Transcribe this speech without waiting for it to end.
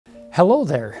Hello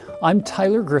there, I'm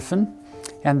Tyler Griffin,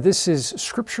 and this is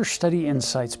Scripture Study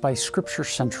Insights by Scripture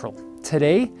Central.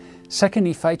 Today, 2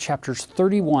 Nephi chapters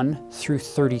 31 through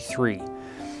 33.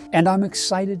 And I'm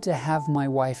excited to have my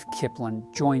wife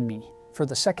Kiplin join me for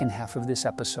the second half of this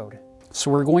episode.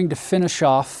 So we're going to finish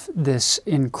off this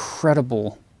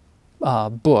incredible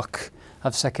book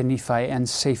of 2 Nephi and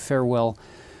say farewell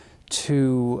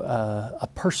to a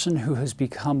person who has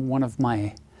become one of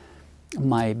my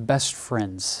best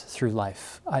friends through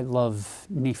life. I love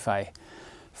Nephi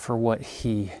for what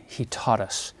he taught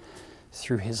us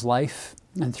through his life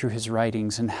and through his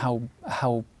writings, and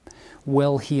how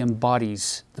well he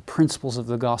embodies the principles of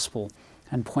the gospel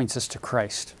and points us to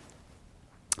Christ.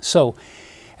 So,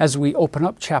 as we open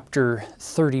up chapter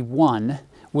 31,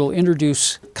 we'll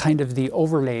introduce kind of the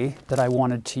overlay that I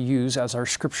wanted to use as our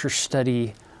scripture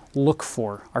study look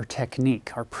for, our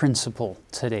technique, our principle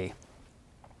today.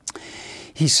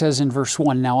 He says in verse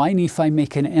 1, "Now I, Nephi,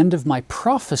 make an end of my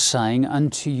prophesying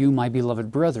unto you, my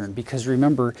beloved brethren." Because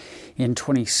remember, in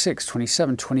 26,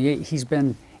 27, 28, he's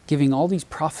been giving all these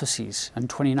prophecies, and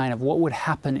 29, of what would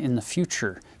happen in the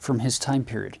future from his time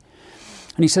period.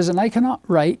 And he says, "And I cannot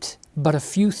write but a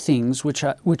few things which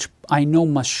I know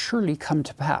must surely come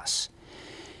to pass.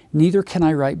 Neither can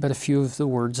I write but a few of the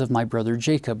words of my brother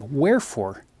Jacob.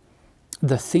 Wherefore,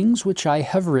 the things which I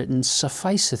have written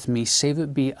sufficeth me, save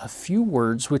it be a few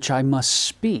words which I must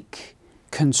speak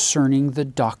concerning the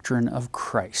doctrine of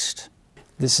Christ."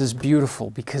 This is beautiful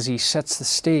because he sets the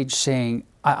stage saying,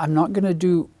 I'm not going to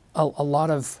do a lot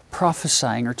of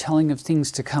prophesying or telling of things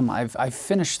to come. I've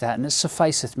finished that and it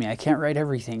sufficeth me. I can't write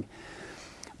everything.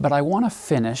 But I want to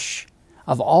finish,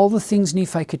 of all the things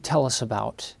Nephi could tell us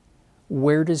about,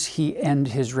 where does he end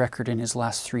his record in his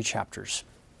last 3 chapters?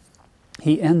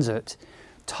 He ends it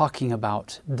talking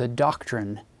about the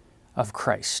doctrine of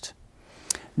Christ.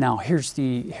 Now, here's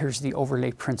the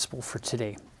overlay principle for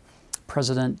today.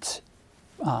 President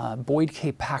Boyd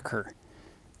K. Packer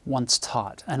once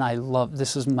taught, and I love,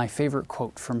 this is my favorite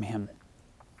quote from him: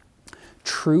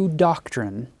 "True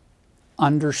doctrine,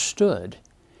 understood,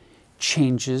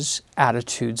 changes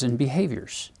attitudes and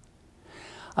behaviors.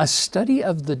 A study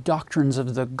of the doctrines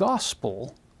of the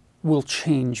gospel will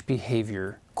change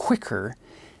behavior quicker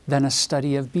than a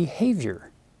study of behavior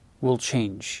will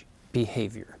change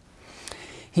behavior."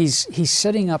 He's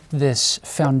setting up this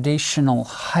foundational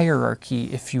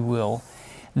hierarchy, if you will,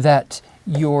 that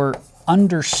your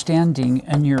understanding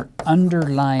and your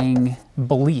underlying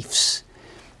beliefs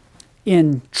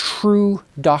in true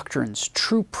doctrines,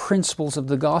 true principles of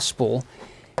the gospel,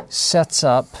 sets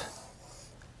up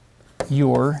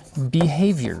your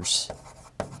behaviors.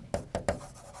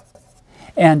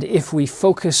 And if we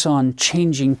focus on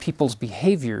changing people's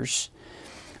behaviors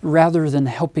rather than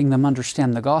helping them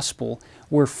understand the gospel,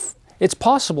 it's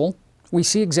possible. We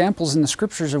see examples in the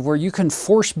scriptures of where you can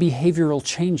force behavioral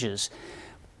changes,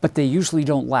 but they usually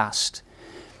don't last.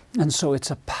 And so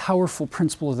it's a powerful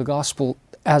principle of the gospel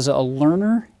as a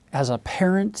learner, as a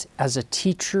parent, as a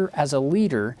teacher, as a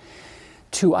leader,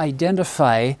 to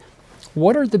identify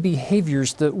what are the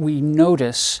behaviors that we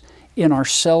notice in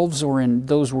ourselves or in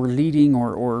those we're leading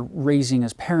or raising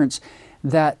as parents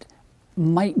that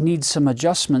might need some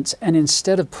adjustments, and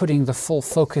instead of putting the full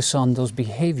focus on those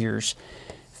behaviors,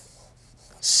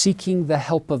 seeking the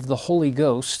help of the Holy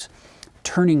Ghost,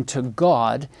 turning to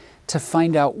God to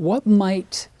find out what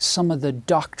might some of the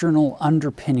doctrinal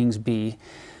underpinnings be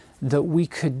that we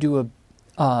could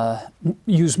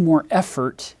use more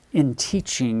effort in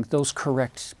teaching those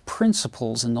correct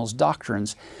principles and those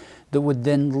doctrines that would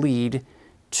then lead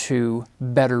to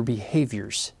better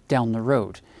behaviors down the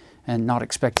road, and not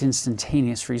expect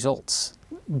instantaneous results,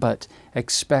 but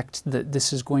expect that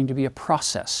this is going to be a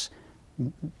process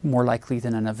more likely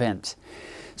than an event.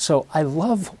 So I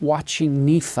love watching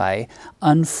Nephi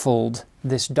unfold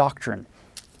this doctrine.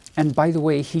 And by the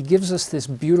way, he gives us this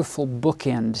beautiful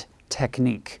bookend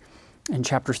technique in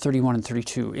chapters 31 and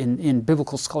 32. In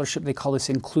biblical scholarship, they call this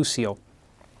inclusio,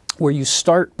 where you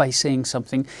start by saying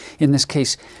something. In this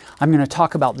case, I'm going to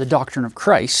talk about the doctrine of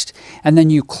Christ, and then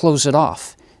you close it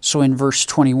off. So in verse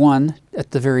 21, at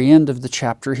the very end of the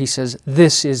chapter, he says,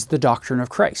 "This is the doctrine of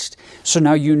Christ." So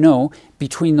now you know,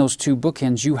 between those two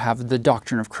bookends, you have the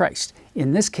doctrine of Christ.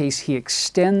 In this case, he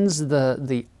extends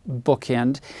the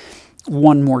bookend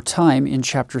one more time in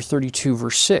chapter 32,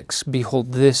 verse 6.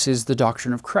 "Behold, this is the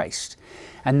doctrine of Christ."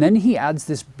 And then he adds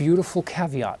this beautiful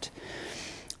caveat: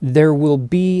 "There will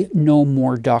be no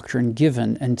more doctrine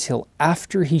given until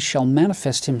after he shall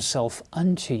manifest himself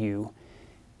unto you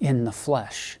in the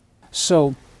flesh."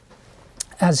 So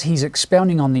as he's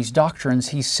expounding on these doctrines,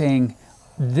 he's saying,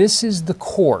 this is the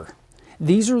core.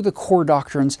 these are the core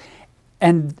doctrines,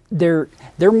 and there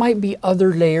might be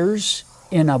other layers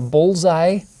in a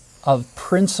bullseye of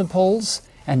principles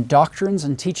and doctrines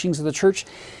and teachings of the church,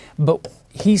 but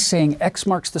he's saying X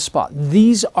marks the spot.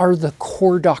 These are the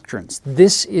core doctrines.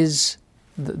 This is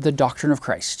the doctrine of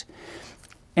Christ.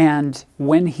 And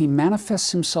when he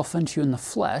manifests himself unto you in the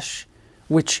flesh,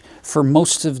 which for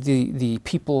most of the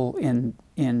people in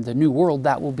the New World,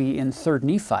 that will be in 3rd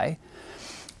Nephi,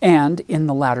 and in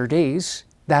the latter days,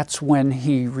 that's when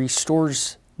he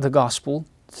restores the gospel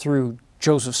through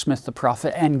Joseph Smith the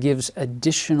prophet and gives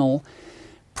additional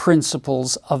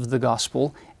principles of the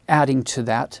gospel, adding to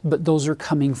that, but those are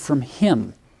coming from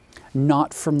him,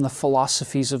 not from the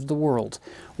philosophies of the world,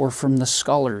 or from the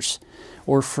scholars,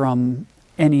 or from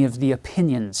any of the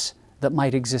opinions that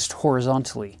might exist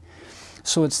horizontally.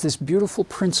 So it's this beautiful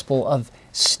principle of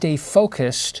stay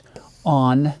focused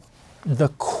on the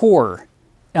core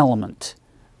element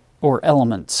or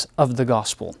elements of the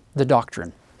gospel, the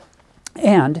doctrine.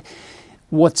 And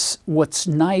what's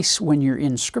nice when you're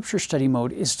in scripture study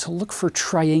mode is to look for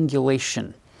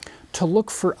triangulation, to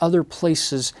look for other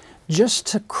places just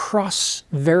to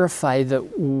cross-verify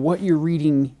that what you're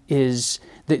reading is,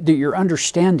 that you're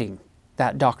understanding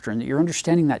that doctrine, that you're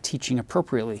understanding that teaching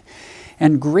appropriately.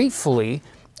 And gratefully,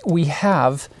 we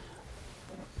have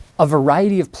a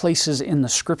variety of places in the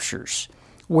scriptures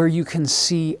where you can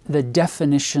see the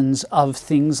definitions of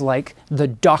things like the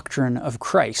doctrine of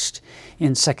Christ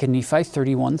in 2 Nephi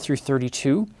 31 through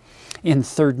 32, in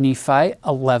 3 Nephi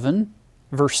 11,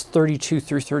 verse 32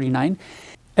 through 39.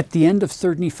 At the end of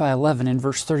 3 Nephi 11, in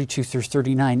verse 32 through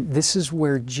 39, this is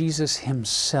where Jesus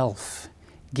himself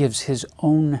gives his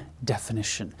own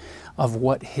definition of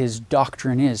what his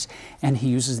doctrine is, and he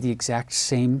uses the exact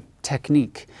same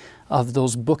technique of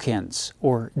those bookends,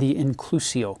 or the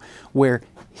inclusio, where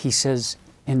he says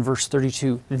in verse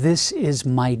 32, this is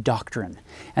my doctrine.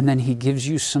 And then he gives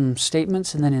you some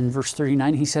statements, and then in verse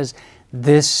 39 he says,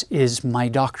 this is my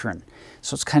doctrine.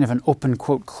 So it's kind of an open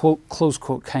quote, close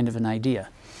quote kind of an idea.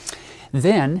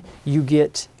 Then you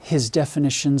get his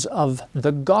definitions of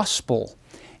the gospel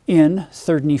in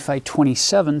 3 Nephi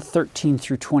 27, 13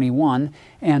 through 21,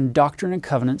 and Doctrine and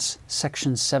Covenants,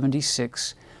 section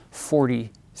 76, 40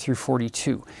 through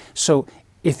 42. So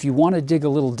if you want to dig a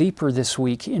little deeper this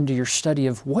week into your study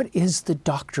of what is the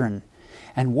doctrine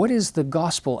and what is the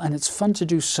gospel, and it's fun to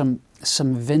do some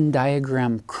Venn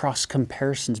diagram cross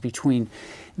comparisons between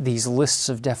these lists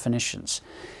of definitions.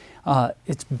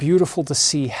 It's beautiful to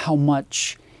see how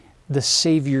much the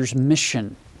Savior's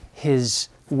mission, his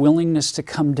willingness to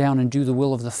come down and do the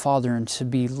will of the Father and to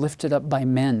be lifted up by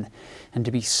men and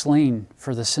to be slain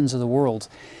for the sins of the world,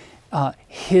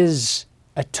 his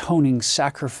atoning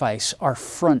sacrifice are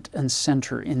front and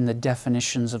center in the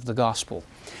definitions of the gospel.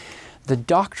 The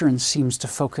doctrine seems to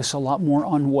focus a lot more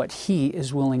on what he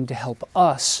is willing to help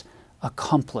us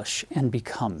accomplish and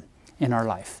become in our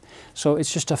life. So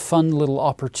it's just a fun little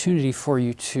opportunity for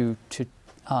you to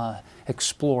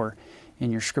explore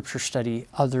in your scripture study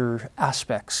other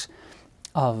aspects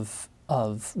of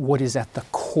what is at the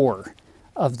core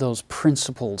of those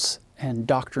principles and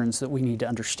doctrines that we need to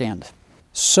understand.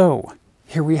 So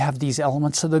here we have these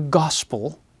elements of the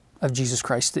gospel of Jesus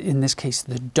Christ, in this case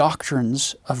the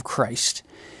doctrines of Christ.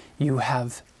 You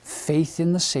have faith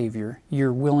in the Savior,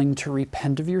 you're willing to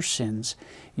repent of your sins,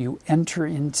 you enter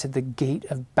into the gate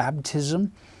of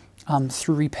baptism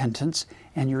through repentance,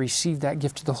 and you receive that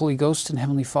gift of the Holy Ghost, and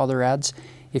Heavenly Father adds,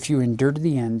 if you endure to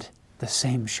the end, the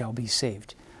same shall be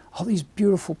saved. All these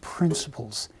beautiful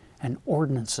principles and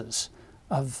ordinances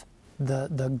of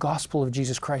the gospel of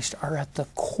Jesus Christ are at the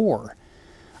core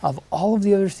of all of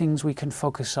the other things we can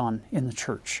focus on in the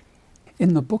church.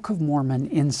 In the Book of Mormon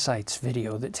Insights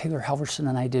video that Taylor Halverson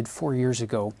and I did 4 years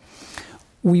ago,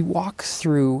 we walk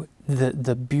through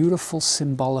the beautiful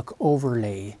symbolic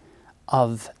overlay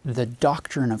of the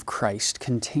doctrine of Christ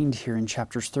contained here in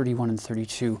chapters 31 and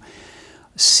 32,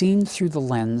 seen through the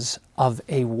lens of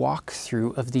a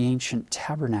walkthrough of the ancient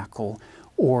tabernacle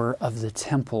or of the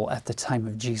temple at the time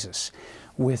of Jesus,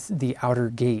 with the outer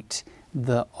gate,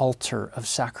 the altar of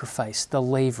sacrifice, the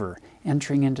laver,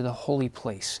 entering into the holy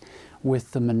place,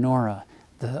 with the menorah,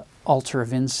 the altar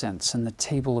of incense, and the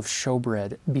table of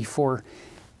showbread before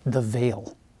the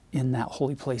veil in that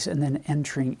holy place, and then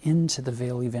entering into the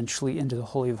veil eventually into the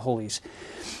Holy of Holies.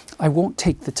 I won't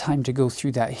take the time to go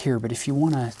through that here, but if you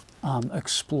want to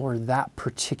explore that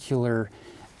particular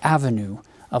avenue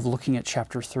of looking at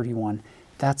chapter 31,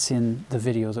 that's in the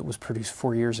video that was produced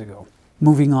 4 years ago.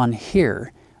 Moving on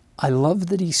here, I love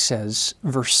that he says,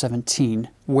 verse 17,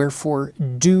 "Wherefore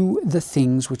do the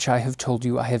things which I have told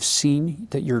you, I have seen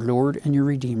that your Lord and your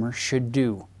Redeemer should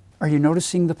do." Are you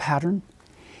noticing the pattern?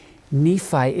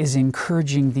 Nephi is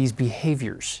encouraging these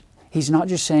behaviors. He's not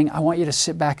just saying, I want you to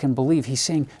sit back and believe. He's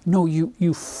saying, no,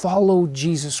 you follow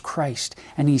Jesus Christ.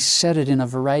 And he said it in a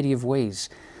variety of ways.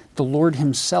 The Lord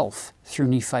himself, through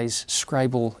Nephi's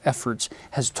scribal efforts,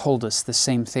 has told us the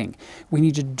same thing. We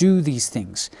need to do these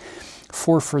things.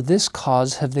 For this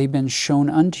cause have they been shown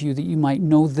unto you, that you might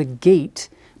know the gate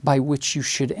by which you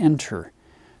should enter.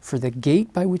 For the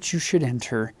gate by which you should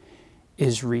enter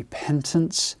is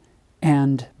repentance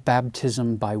and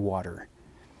baptism by water.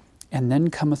 And then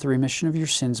cometh the remission of your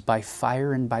sins by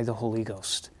fire and by the Holy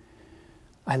Ghost.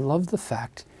 I love the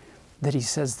fact that he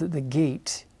says that the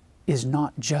gate is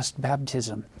not just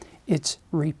baptism, it's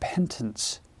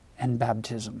repentance and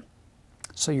baptism.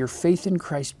 So your faith in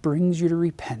Christ brings you to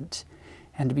repent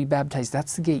and to be baptized.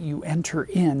 That's the gate. You enter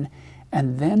in,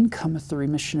 and then cometh the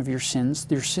remission of your sins.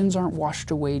 Your sins aren't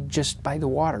washed away just by the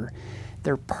water.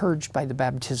 They're purged by the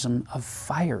baptism of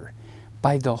fire,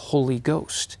 by the Holy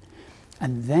Ghost.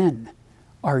 And then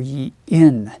are ye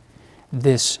in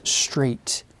this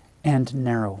straight and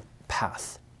narrow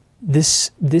path.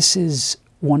 This is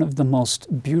one of the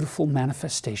most beautiful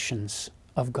manifestations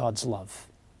of God's love.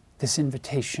 This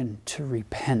invitation to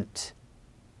repent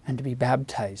and to be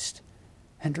baptized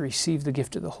and to receive the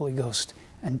gift of the Holy Ghost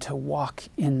and to walk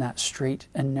in that straight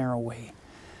and narrow way.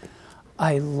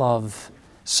 I love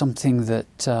something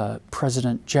that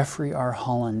President Jeffrey R.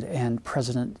 Holland and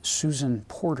President Susan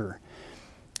Porter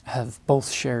have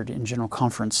both shared in General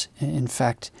Conference. In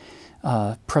fact,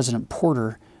 President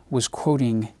Porter was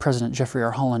quoting President Jeffrey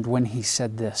R. Holland when he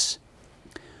said this: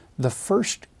 "The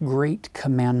first great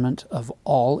commandment of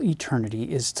all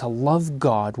eternity is to love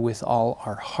God with all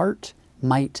our heart,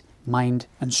 might, mind,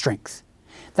 and strength."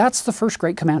 That's the first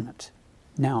great commandment.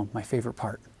 Now, my favorite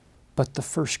part. But the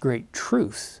first great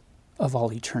truth of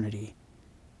all eternity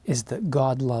is that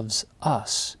God loves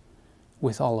us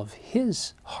with all of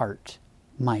His heart,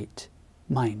 might,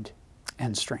 mind,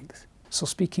 and strength. So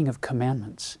speaking of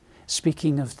commandments,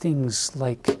 speaking of things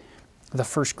like the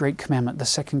first great commandment, the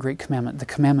second great commandment, the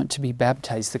commandment to be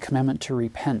baptized, the commandment to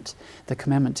repent, the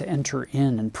commandment to enter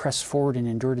in and press forward and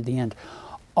endure to the end,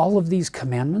 all of these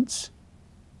commandments,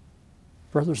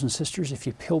 brothers and sisters, if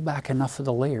you peel back enough of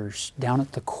the layers, down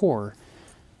at the core,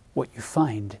 what you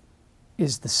find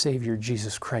is the Savior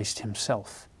Jesus Christ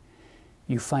Himself.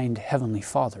 You find Heavenly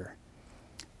Father.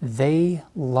 They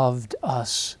loved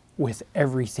us with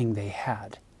everything they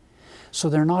had. So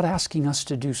they're not asking us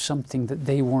to do something that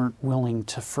they weren't willing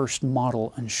to first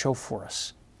model and show for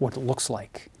us what it looks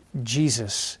like.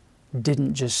 Jesus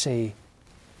didn't just say,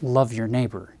 love your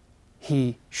neighbor.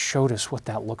 He showed us what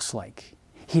that looks like.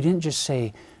 He didn't just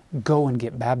say, go and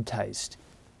get baptized.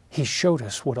 He showed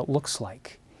us what it looks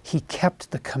like. He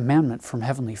kept the commandment from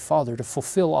Heavenly Father to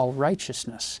fulfill all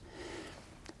righteousness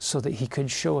so that He could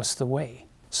show us the way.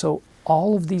 So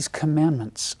all of these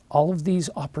commandments, all of these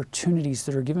opportunities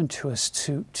that are given to us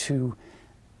to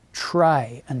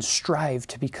try and strive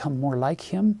to become more like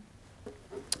Him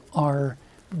are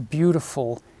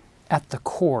beautiful at the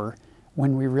core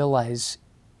when we realize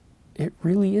it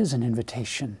really is an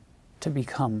invitation to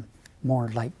become more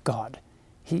like God.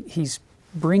 He's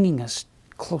bringing us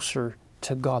closer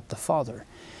to God the Father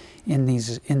in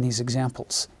these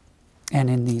examples and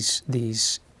in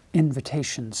these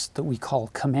invitations that we call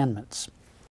commandments.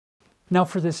 Now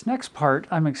for this next part,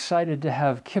 I'm excited to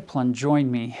have Kiplin join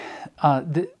me.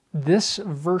 This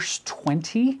verse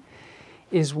 20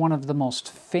 is one of the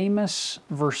most famous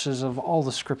verses of all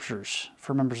the scriptures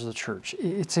for members of the church.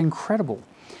 It's incredible.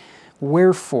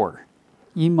 Wherefore,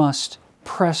 ye must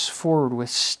press forward with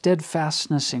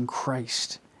steadfastness in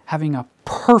Christ, having a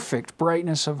perfect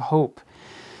brightness of hope,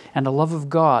 and a love of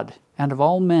God and of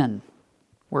all men.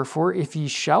 Wherefore, if ye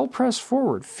shall press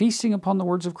forward, feasting upon the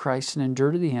words of Christ, and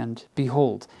endure to the end,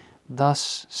 behold,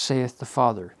 thus saith the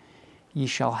Father, ye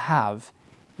shall have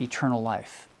eternal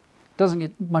life. Doesn't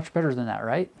get much better than that,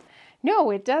 right?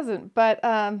 No, it doesn't. But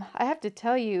I have to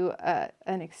tell you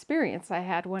an experience I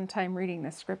had one time reading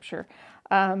this scripture.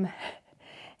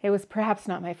 It was perhaps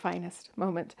not my finest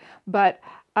moment, but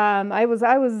I was,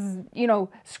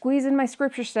 squeezing my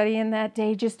scripture study in that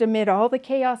day just amid all the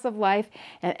chaos of life,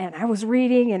 and I was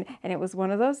reading, and it was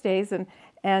one of those days,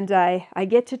 and I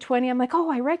get to 20, I'm like, oh,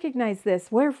 I recognize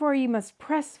this. Wherefore you must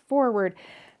press forward.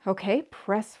 Okay,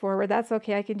 press forward. That's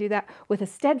okay. I can do that with a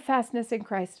steadfastness in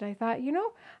Christ. And I thought,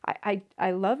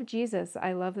 I love Jesus.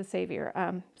 I love the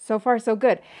Savior. So far, so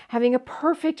good. Having a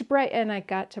perfect bright, and I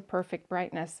got to perfect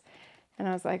brightness. And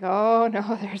I was like, oh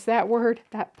no, there's that word,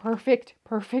 that perfect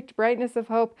brightness of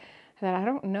hope, that I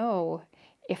don't know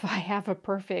if I have a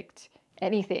perfect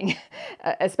anything,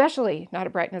 especially not a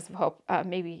brightness of hope,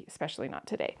 maybe especially not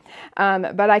today.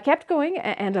 But I kept going,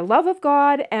 and a love of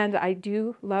God, and I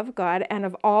do love God, and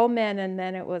of all men. And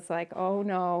then it was like, oh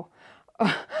no,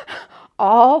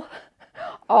 all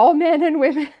men and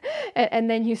women. And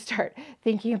then you start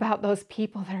thinking about those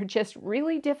people that are just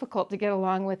really difficult to get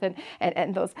along with,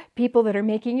 and those people that are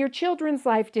making your children's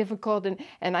life difficult.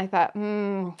 And I thought,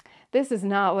 this is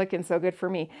not looking so good for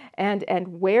me. And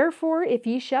wherefore, if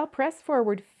ye shall press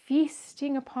forward,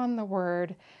 feasting upon the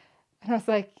word. And I was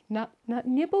like, not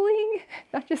nibbling,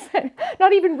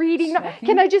 not even reading.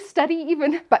 Can I just study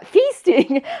even? But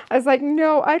feasting. I was like,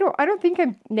 no, I don't think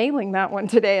I'm nailing that one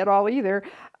today at all either.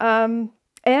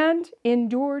 And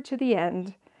endure to the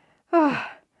end. I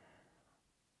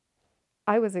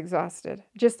was exhausted.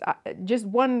 Just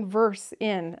one verse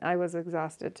in, I was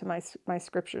exhausted to my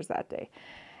scriptures that day,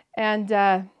 and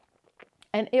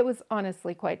it was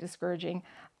honestly quite discouraging.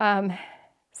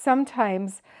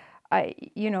 Sometimes,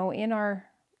 in our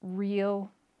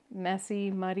real messy,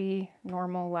 muddy,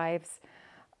 normal lives,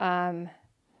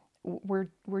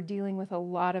 we're dealing with a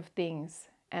lot of things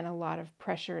and a lot of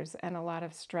pressures and a lot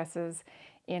of stresses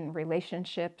in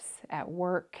relationships, at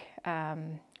work,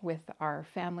 with our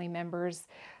family members,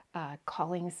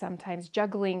 calling sometimes,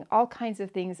 juggling, all kinds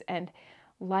of things, and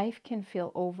life can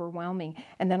feel overwhelming.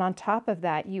 And then on top of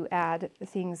that, you add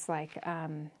things like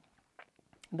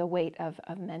the weight of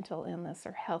mental illness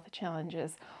or health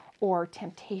challenges, or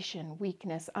temptation,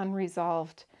 weakness,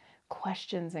 unresolved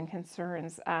questions and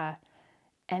concerns, and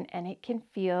it can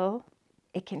feel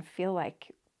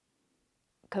like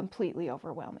completely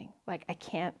overwhelming. Like I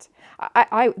can't.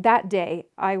 I that day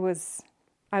I was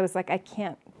like, I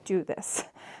can't do this.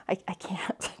 I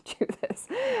can't do this.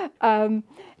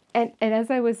 And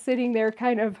as I was sitting there,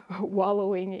 kind of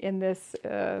wallowing in this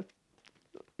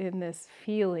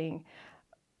feeling,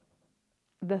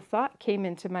 the thought came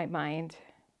into my mind: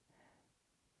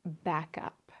 back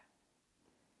up.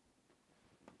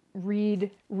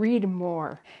 Read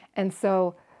more. And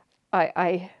so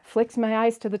I flicked my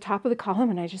eyes to the top of the column,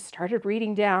 and I just started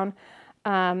reading down.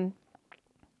 And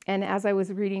as I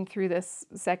was reading through this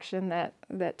section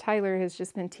that Tyler has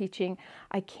just been teaching,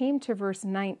 I came to verse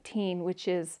 19, which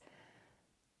is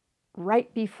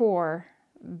right before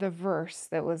the verse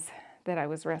that I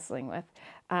was wrestling with.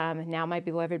 Now, my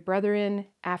beloved brethren,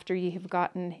 after ye have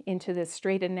gotten into this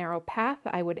straight and narrow path,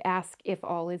 I would ask if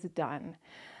all is done.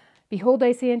 Behold,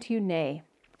 I say unto you, nay.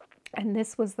 And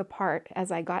this was the part,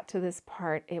 as I got to this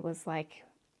part, it was like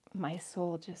my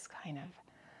soul just kind of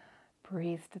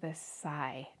breathed this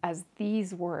sigh as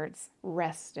these words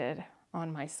rested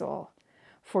on my soul.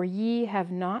 For ye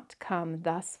have not come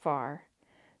thus far,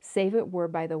 save it were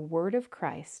by the word of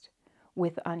Christ,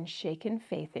 with unshaken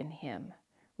faith in him,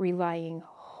 relying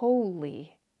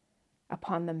wholly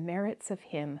upon the merits of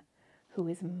him who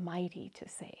is mighty to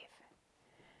save.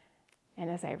 And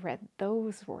as I read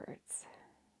those words,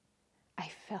 I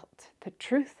felt the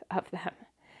truth of them,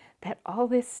 that all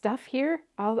this stuff here,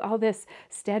 all this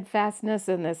steadfastness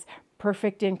and this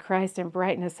perfect in Christ and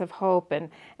brightness of hope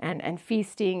and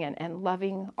feasting and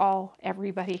loving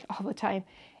everybody all the time,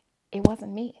 it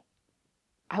wasn't me.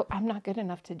 I'm not good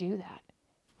enough to do that.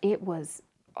 It was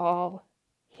all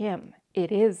him.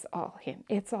 It is all him.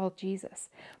 It's all Jesus.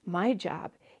 My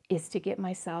job is to get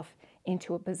myself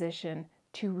into a position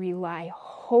to rely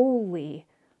wholly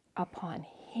upon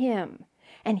him.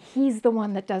 And he's the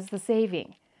one that does the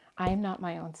saving. I am not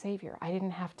my own savior. I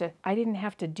didn't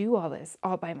have to do all this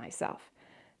all by myself.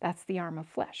 That's the arm of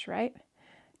flesh, right?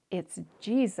 It's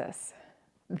Jesus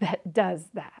that does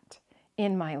that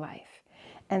in my life.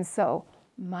 And so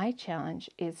my challenge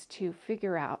is to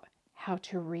figure out how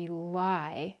to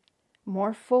rely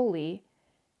more fully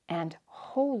and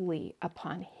wholly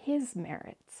upon his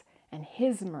merits and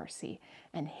his mercy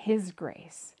and his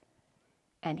grace.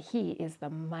 And he is the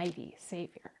mighty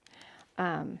Savior.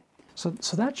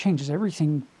 So that changes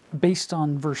everything based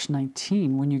on verse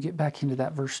 19. When you get back into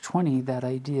that verse 20, that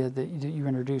idea that you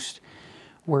introduced,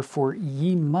 wherefore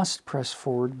ye must press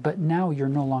forward, but now you're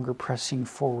no longer pressing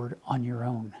forward on your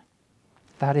own.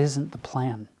 That isn't the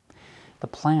plan. The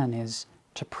plan is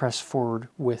to press forward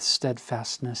with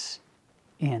steadfastness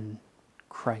in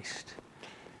Christ.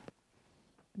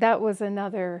 That was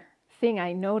another thing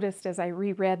I noticed as I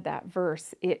reread that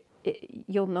verse.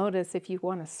 You'll notice, if you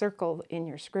want to circle in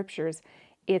your scriptures,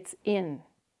 it's in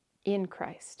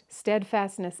Christ.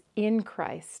 Steadfastness in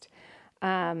Christ,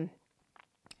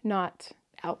 not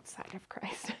outside of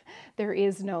Christ. There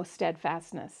is no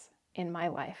steadfastness in my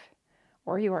life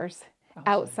or yours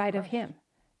outside of him,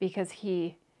 because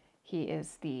he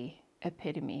is the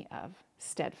epitome of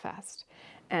steadfast.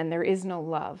 And there is no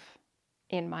love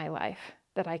in my life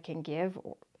that I can give,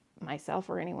 or myself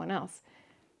or anyone else,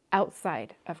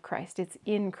 outside of Christ. It's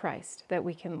in Christ that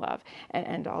we can love,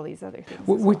 and all these other things.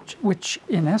 Which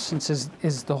in essence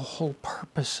is the whole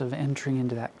purpose of entering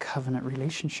into that covenant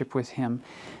relationship with him,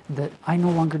 that I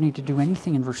no longer need to do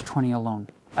anything in verse 20 alone.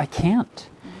 I can't.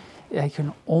 I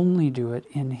can only do it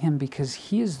in him, because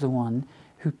he is the one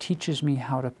who teaches me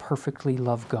how to perfectly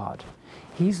love God.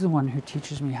 He's the one who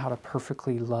teaches me how to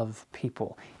perfectly love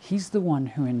people. He's the one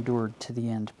who endured to the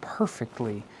end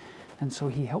perfectly. And so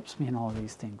he helps me in all of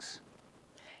these things.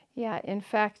 Yeah, in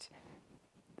fact,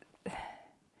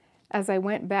 as I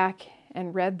went back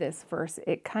and read this verse,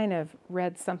 it kind of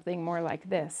read something more like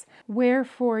this.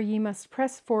 Wherefore ye must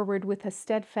press forward with a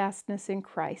steadfastness in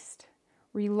Christ,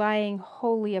 relying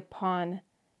wholly upon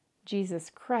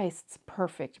Jesus Christ's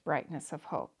perfect brightness of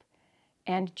hope,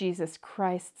 and Jesus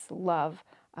Christ's love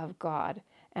of God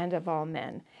and of all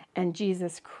men, and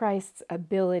Jesus Christ's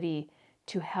ability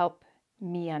to help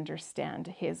me understand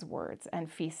his words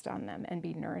and feast on them and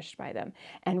be nourished by them,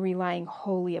 and relying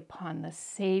wholly upon the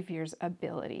Savior's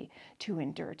ability to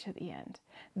endure to the end.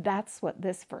 That's what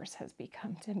this verse has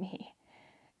become to me.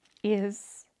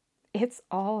 It's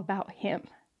all about him.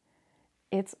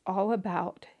 It's all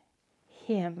about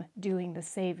him doing the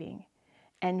saving,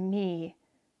 and me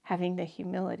having the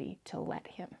humility to let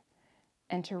him,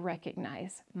 and to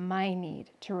recognize my need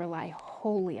to rely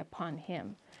wholly upon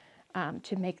him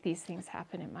to make these things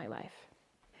happen in my life.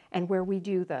 And where we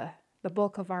do the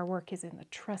bulk of our work is in the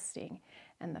trusting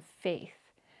and the faith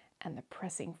and the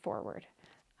pressing forward,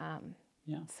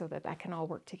 so that can all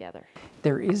work together.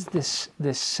 There is this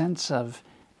sense of,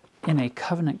 in a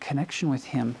covenant connection with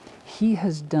him, he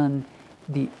has done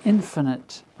the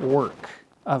infinite work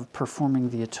of performing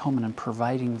the atonement and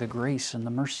providing the grace and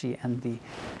the mercy and the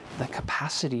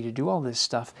capacity to do all this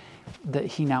stuff that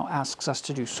he now asks us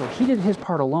to do. So he did his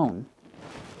part alone,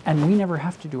 and we never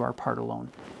have to do our part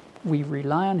alone. We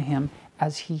rely on him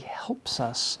as he helps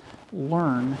us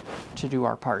learn to do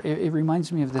our part. It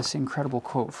reminds me of this incredible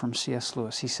quote from C.S.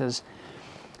 Lewis. He says,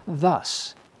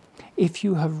 "Thus, if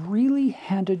you have really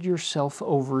handed yourself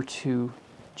over to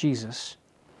Jesus,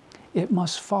 it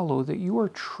must follow that you are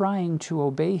trying to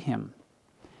obey him,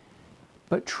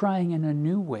 but trying in a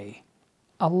new way,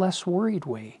 a less worried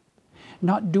way,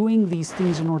 not doing these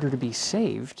things in order to be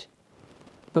saved,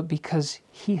 but because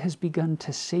he has begun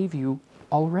to save you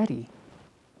already.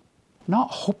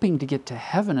 Not hoping to get to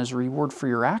heaven as a reward for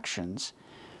your actions,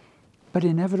 but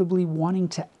inevitably wanting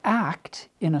to act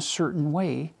in a certain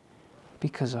way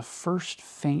because a first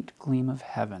faint gleam of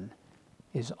heaven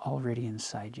is already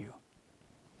inside you."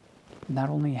 And that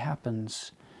only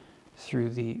happens through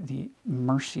the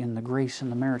mercy and the grace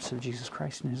and the merits of Jesus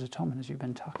Christ and his atonement, as you've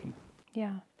been talking.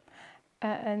 Yeah.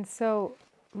 And so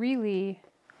really,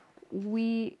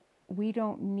 we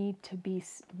don't need to be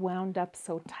wound up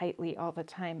so tightly all the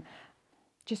time.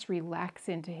 Just relax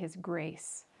into his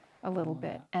grace a little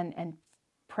bit and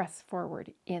press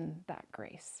forward in that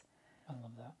grace. I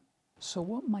love that. So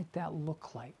what might that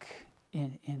look like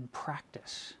in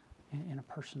practice, in a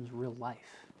person's real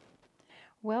life?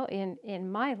 Well,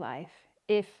 in my life,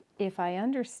 if I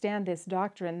understand this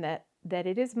doctrine that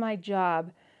it is my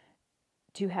job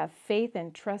to have faith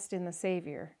and trust in the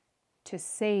Savior to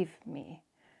save me.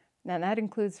 Now that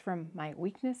includes from my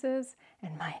weaknesses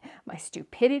and my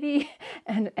stupidity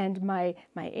and my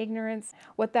ignorance.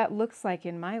 What that looks like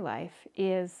in my life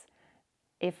is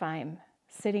if I'm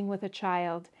sitting with a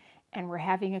child and we're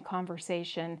having a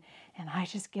conversation and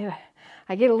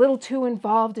I get a little too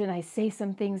involved and I say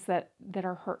some things that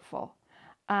are hurtful,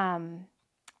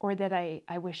 or that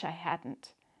I wish I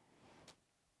hadn't.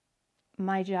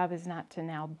 My job is not to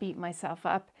now beat myself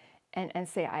up and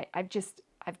say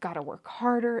I've got to work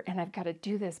harder and I've got to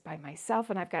do this by myself,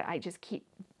 and I just keep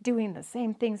doing the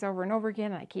same things over and over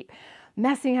again, and I keep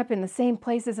messing up in the same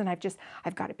places, and I've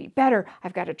got to be better,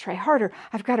 I've got to try harder,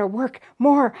 I've got to work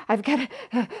more, I've got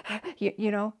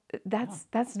to,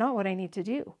 that's not what I need to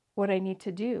do. What I need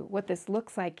to do, what this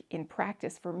looks like in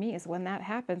practice for me, is when that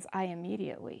happens, I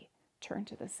immediately turn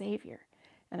to the Savior.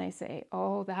 And I say,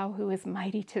 "Oh, thou who is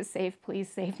mighty to save, please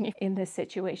save me in this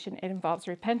situation." It involves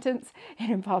repentance. It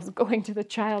involves going to the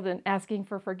child and asking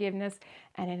for forgiveness.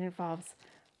 And it involves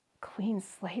clean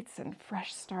slates and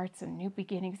fresh starts and new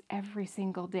beginnings every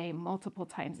single day, multiple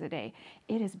times a day.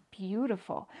 It is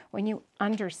beautiful when you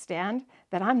understand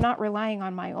that I'm not relying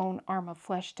on my own arm of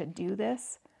flesh to do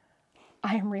this.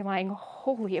 I am relying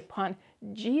wholly upon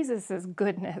Jesus'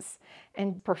 goodness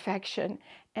and perfection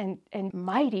and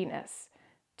mightiness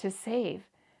to save,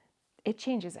 it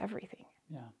changes everything.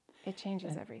 Yeah. It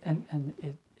changes everything. And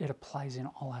it applies in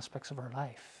all aspects of our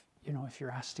life. You know, if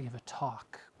you're asked to give a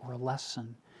talk or a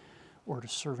lesson or to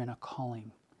serve in a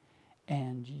calling,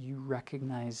 and you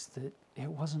recognize that it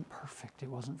wasn't perfect, it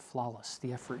wasn't flawless,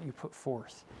 the effort you put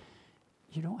forth,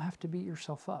 you don't have to beat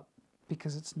yourself up,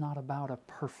 because it's not about a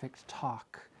perfect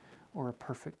talk or a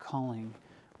perfect calling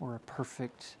or a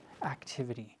perfect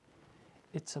activity.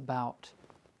 It's about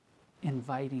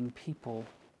inviting people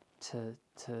to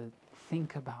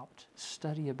think about,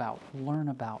 study about, learn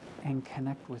about, and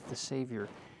connect with the Savior.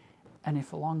 And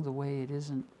if along the way it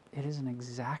isn't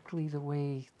exactly the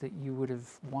way that you would have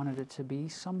wanted it to be,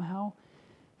 somehow,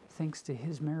 thanks to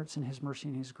His merits and His mercy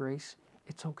and His grace,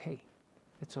 it's okay.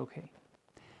 It's okay.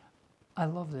 I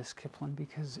love this, Kiplin,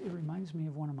 because it reminds me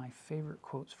of one of my favorite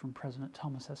quotes from President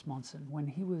Thomas S. Monson. When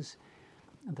he was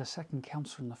the second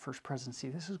counselor in the first presidency,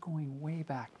 this is going way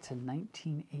back to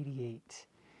 1988,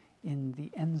 in the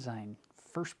Ensign,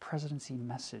 First Presidency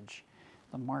Message,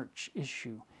 the March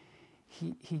issue,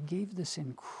 he gave this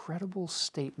incredible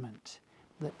statement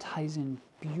that ties in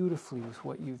beautifully with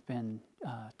what we've been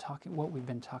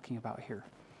talking about here.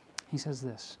 He says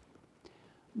this: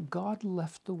 God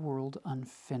left the world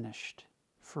unfinished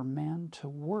for man to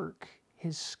work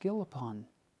his skill upon.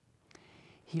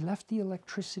 He left the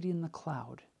electricity in the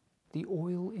cloud, the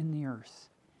oil in the earth.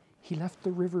 He left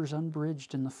the rivers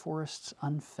unbridged and the forests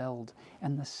unfelled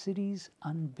and the cities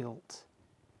unbuilt.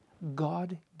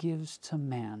 God gives to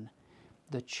man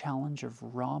the challenge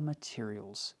of raw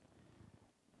materials,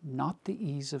 not the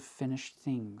ease of finished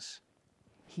things.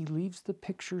 He leaves the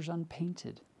pictures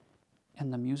unpainted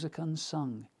and the music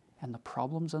unsung and the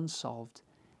problems unsolved,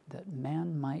 that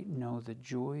man might know the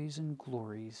joys and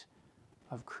glories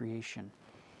of creation.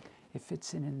 It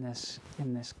fits in this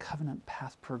covenant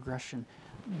path progression.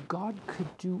 God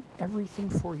could do everything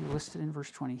for you listed in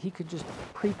verse 20. He could just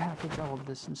prepackage all of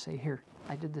this and say, here,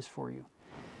 I did this for you.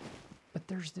 But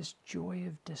there's this joy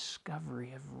of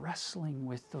discovery, of wrestling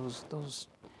with those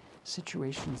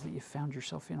situations that you found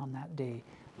yourself in on that day,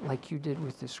 like you did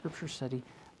with this scripture study,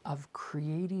 of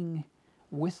creating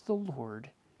with the Lord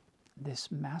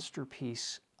this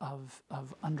masterpiece of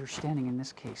understanding, in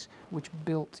this case, which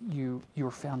built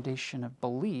your foundation of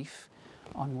belief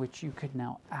on which you could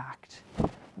now act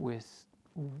with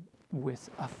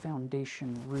a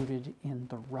foundation rooted in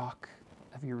the rock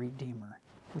of your Redeemer,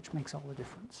 which makes all the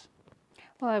difference.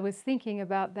 Well, I was thinking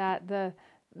about that,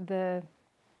 the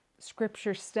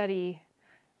scripture study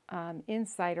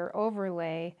insight or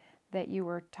overlay that you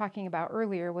were talking about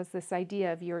earlier was this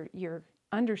idea of your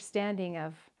understanding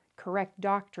of correct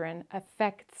doctrine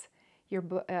affects your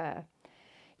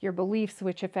beliefs,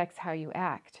 which affects how you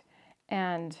act.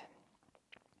 And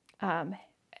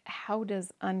how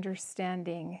does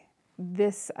understanding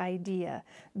this idea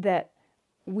that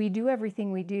we do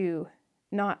everything we do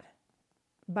not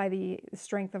by the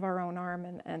strength of our own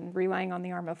arm and relying on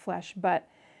the arm of flesh, but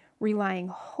relying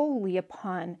wholly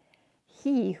upon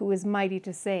He who is mighty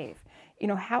to save. You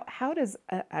know, how does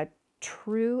a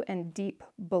true and deep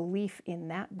belief in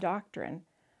that doctrine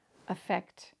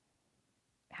affect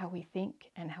how we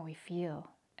think and how we feel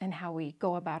and how we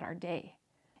go about our day?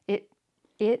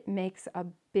 It makes a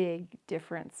big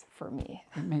difference for me.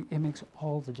 It makes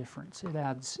all the difference. It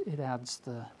adds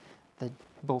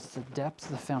both the depth,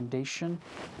 the foundation,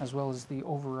 as well as the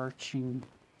overarching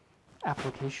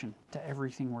application to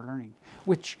everything we're learning.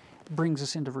 Which brings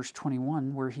us into verse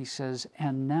 21, where he says,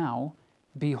 "And now,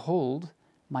 behold,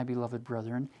 my beloved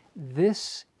brethren,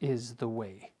 this is the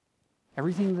way."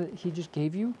 Everything that he just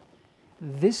gave you,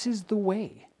 this is the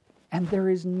way, and there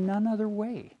is none other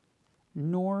way,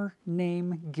 nor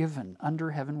name given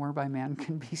under heaven whereby man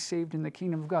can be saved in the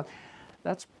kingdom of God.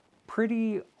 That's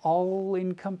pretty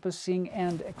all-encompassing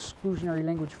and exclusionary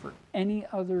language for any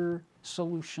other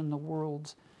solution the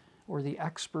world or the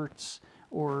experts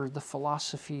or the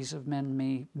philosophies of men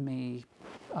may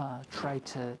try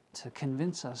to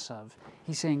convince us of.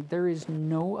 He's saying there is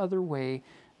no other way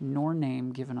nor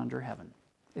name given under heaven.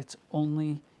 It's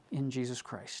only in Jesus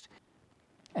Christ.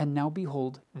 And now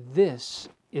behold, this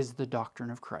is the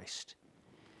doctrine of Christ.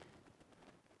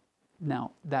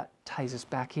 Now, that ties us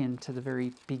back into the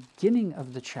very beginning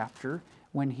of the chapter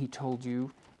when he told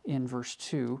you in verse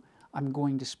 2, I'm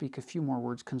going to speak a few more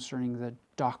words concerning the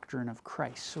doctrine of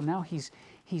Christ. So now he's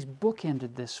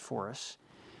bookended this for us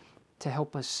to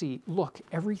help us see, look,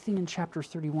 everything in chapter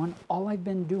 31, all I've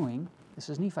been doing, this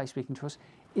is Nephi speaking to us,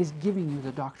 is giving you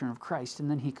the doctrine of Christ. And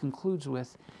then he concludes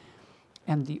with,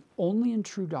 and the only and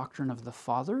true doctrine of the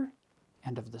Father,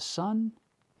 and of the Son,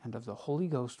 and of the Holy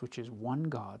Ghost, which is one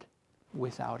God,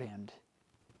 without end.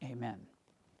 Amen.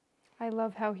 I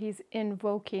love how he's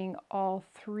invoking all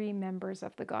three members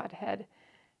of the Godhead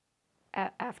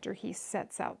after he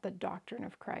sets out the doctrine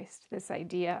of Christ. This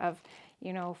idea of,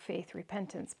 faith,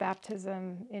 repentance,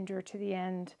 baptism, endure to the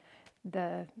end,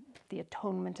 the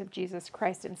atonement of Jesus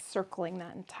Christ encircling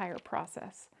that entire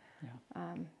process.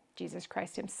 Yeah. Jesus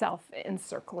Christ himself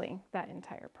encircling that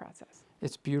entire process.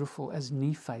 It's beautiful as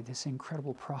Nephi, this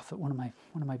incredible prophet, one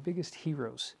of my biggest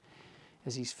heroes,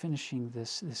 as he's finishing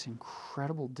this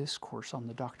incredible discourse on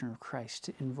the doctrine of Christ,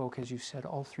 to invoke, as you said,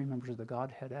 all three members of the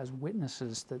Godhead as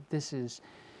witnesses that this is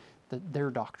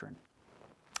their doctrine.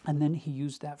 And then he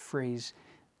used that phrase,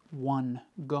 one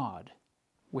God,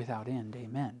 without end.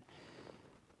 Amen.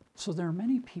 So there are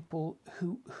many people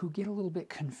who get a little bit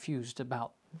confused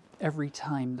about every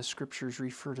time the Scriptures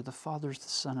refer to the Father, the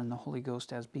Son, and the Holy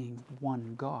Ghost as being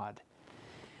one God.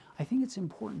 I think it's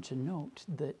important to note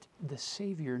that the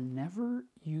Savior never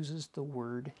uses the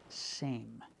word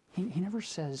same. He never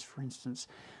says, for instance,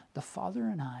 the Father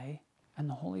and I and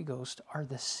the Holy Ghost are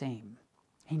the same.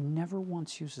 He never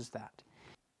once uses that.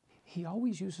 He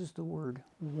always uses the word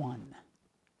one.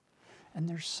 And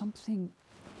there's something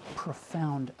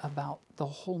profound about the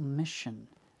whole mission,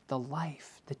 the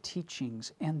life, the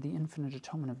teachings, and the infinite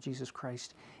atonement of Jesus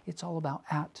Christ. It's all about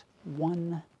at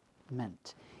one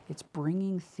meant. It's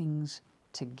bringing things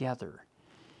together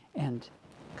and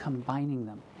combining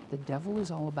them. The devil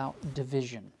is all about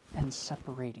division and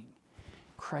separating.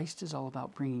 Christ is all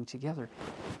about bringing together.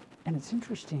 And it's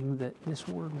interesting that this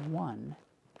word one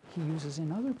he uses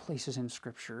in other places in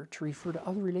Scripture to refer to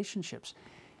other relationships.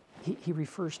 He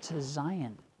refers to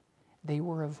Zion. They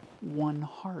were of one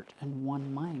heart and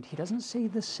one mind. He doesn't say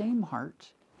the same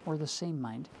heart or the same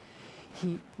mind.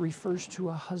 He refers to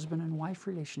a husband and wife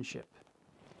relationship,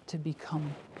 to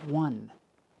become one,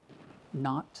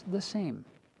 not the same.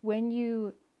 When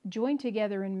you join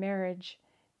together in marriage,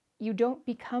 you don't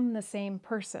become the same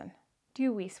person,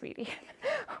 do we, sweetie?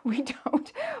 We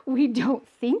don't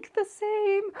think the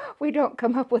same. We don't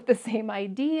come up with the same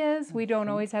ideas. We don't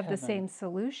always have the same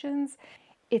solutions.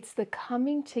 It's the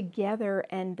coming together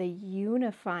and the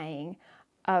unifying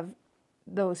of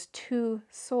those two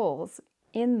souls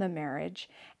in the marriage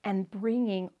and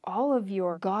bringing all of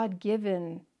your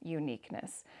God-given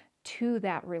uniqueness to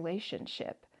that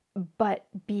relationship, but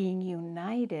being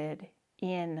united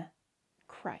in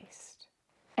Christ.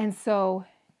 And so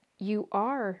you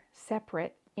are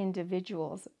separate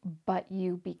individuals, but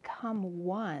you become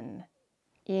one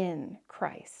in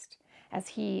Christ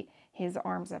as his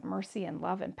arms of mercy and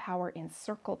love and power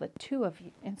encircle the two of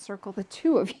you,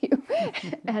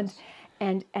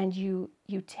 and you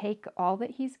take all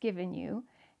that he's given you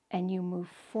and you move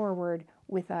forward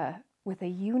with a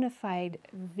unified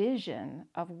vision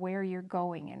of where you're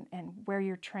going and where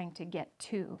you're trying to get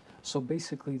to. So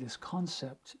basically this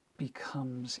concept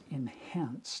becomes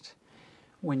enhanced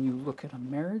when you look at a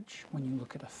marriage, when you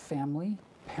look at a family,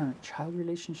 parent-child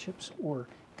relationships, or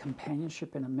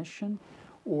companionship in a mission,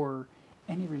 or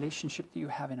any relationship that you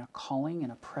have in a calling,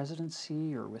 in a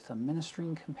presidency, or with a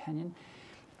ministering companion.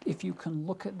 If you can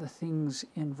look at the things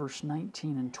in verse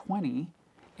 19 and 20,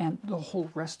 and the whole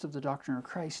rest of the doctrine of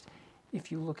Christ,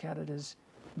 if you look at it as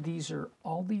these are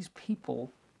all these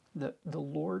people that the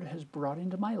Lord has brought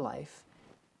into my life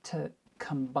to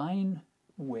combine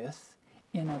with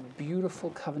in a beautiful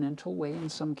covenantal way in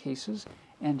some cases,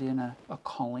 and in a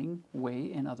calling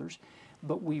way in others.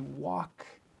 But we walk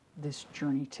this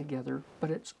journey together, but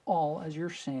it's all, as you're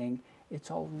saying,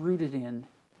 it's all rooted in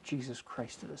Jesus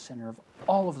Christ at the center of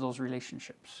all of those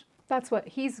relationships. That's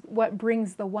what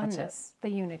brings the oneness, the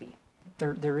unity.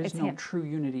 There is It's no him. True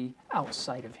unity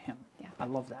outside of him. Yeah. I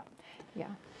love that. Yeah.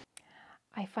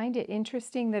 I find it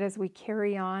interesting that as we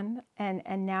carry on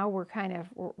and now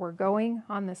we're going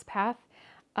on this path,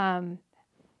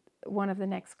 one of the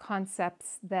next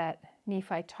concepts that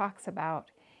Nephi talks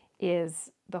about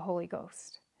is the Holy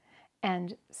Ghost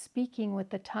and speaking with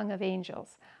the tongue of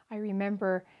angels. I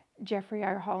remember Jeffrey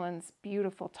R. Holland's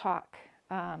beautiful talk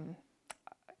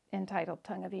entitled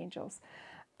Tongue of Angels.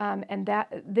 And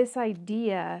that this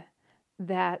idea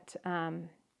that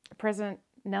President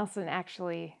Nelson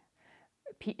actually,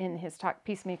 in his talk,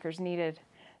 Peacemakers Needed,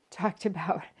 talked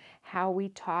about how we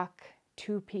talk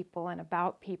to people and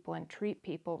about people and treat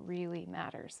people really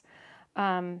matters.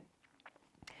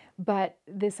 But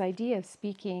this idea of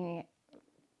speaking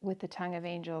with the tongue of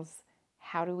angels,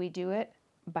 how do we do it?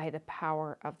 By the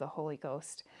power of the Holy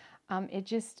Ghost. It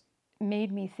just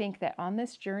made me think that on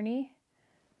this journey,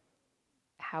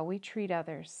 how we treat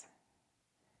others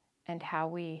and how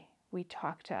we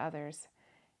talk to others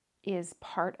is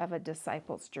part of a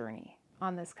disciple's journey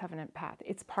on this covenant path.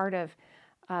 It's part of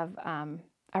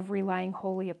relying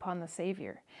wholly upon the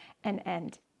Savior,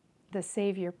 and the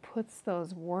Savior puts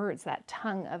those words, that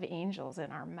tongue of angels,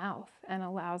 in our mouth and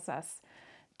allows us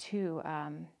to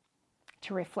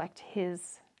reflect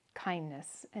His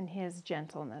kindness and His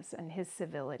gentleness and His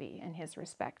civility and His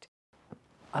respect.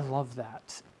 I love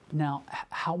that. Now,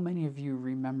 how many of you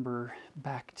remember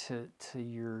back to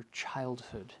your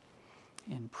childhood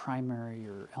in primary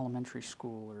or elementary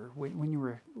school, or when you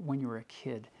were a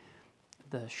kid,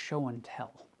 the show and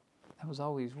tell? That was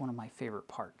always one of my favorite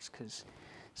parts, because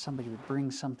somebody would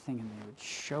bring something and they would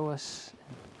show us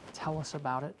and tell us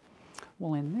about it.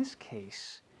 Well, in this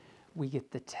case, we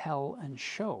get the tell and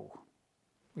show.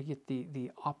 We get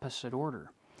the opposite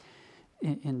order.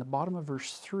 In the bottom of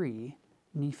verse 3,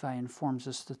 Nephi informs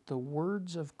us that the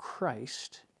words of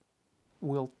Christ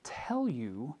will tell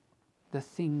you the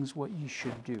things what you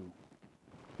should do.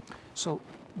 So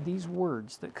these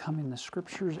words that come in the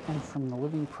scriptures and from the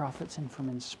living prophets and from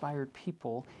inspired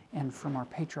people and from our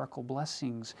patriarchal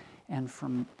blessings and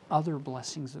from other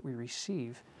blessings that we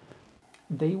receive,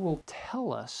 they will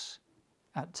tell us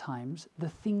at times the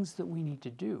things that we need to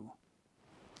do.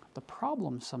 The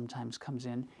problem sometimes comes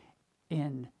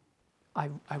in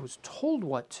I was told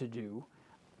what to do,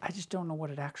 I just don't know what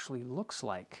it actually looks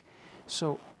like.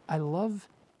 So I love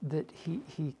that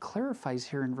he clarifies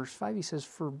here in verse 5. He says,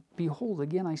 "For behold,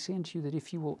 again I say unto you that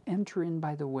if you will enter in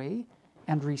by the way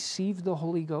and receive the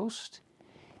Holy Ghost,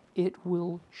 it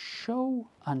will show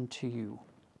unto you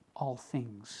all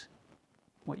things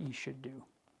what ye should do."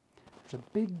 There's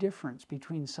a big difference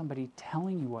between somebody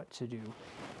telling you what to do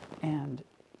and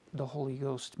the Holy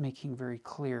Ghost making very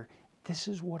clear, this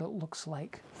is what it looks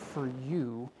like for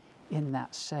you in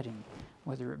that setting,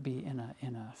 whether it be in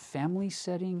a family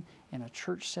setting, in a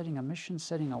church setting, a mission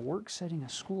setting, a work setting, a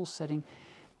school setting.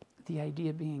 The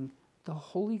idea being the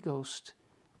Holy Ghost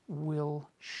will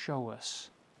show us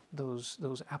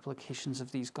those applications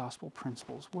of these gospel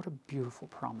principles. What a beautiful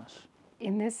promise.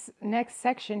 In this next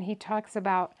section, he talks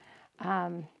about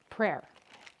prayer.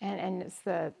 And it's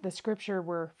the scripture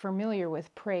we're familiar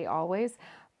with, pray always.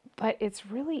 But it's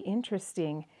really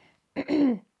interesting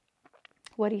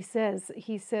what he says.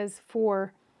 He says,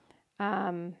 "For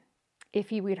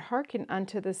if ye would hearken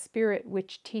unto the Spirit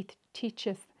which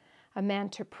teacheth a man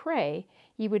to pray,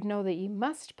 ye would know that ye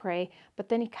must pray." But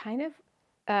then he kind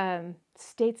of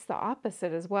states the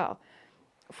opposite as well.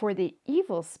 "For the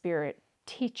evil spirit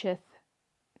teacheth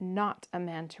not a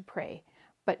man to pray,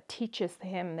 but teacheth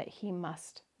him that he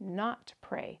must not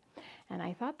pray." And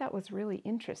I thought that was really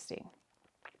interesting.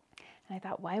 And I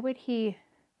thought, why would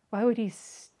he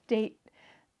state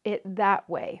it that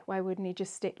way? Why wouldn't he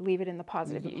just leave it in the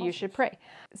positive? You should pray.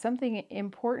 Something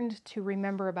important to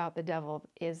remember about the devil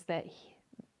is that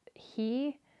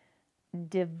he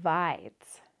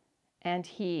divides and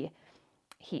he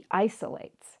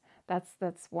isolates.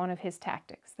 That's one of his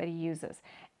tactics that he uses.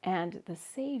 And the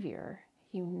Savior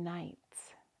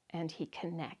unites and he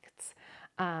connects.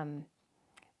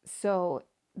 So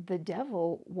the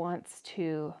devil wants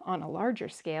to, on a larger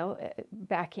scale,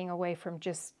 backing away from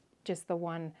just the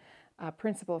one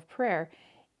principle of prayer,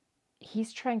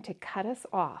 he's trying to cut us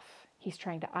off. He's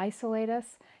trying to isolate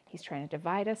us. He's trying to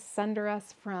divide us, sunder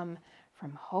us from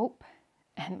hope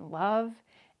and love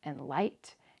and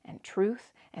light and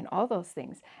truth and all those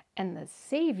things. And the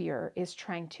Savior is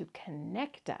trying to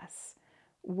connect us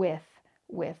with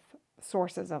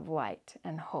sources of light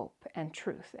and hope and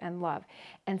truth and love.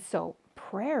 And so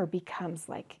prayer becomes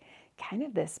like kind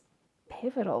of this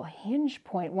pivotal hinge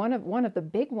point, one of the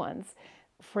big ones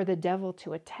for the devil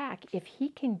to attack. If he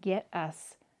can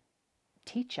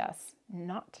teach us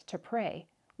not to pray,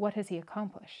 what has he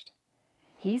accomplished?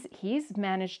 He's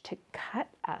managed to cut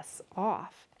us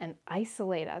off and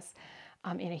isolate us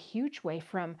in a huge way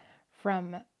from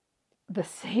the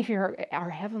Savior, our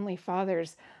Heavenly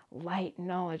Father's light,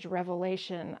 knowledge,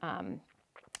 revelation,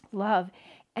 love.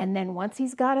 And then once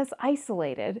he's got us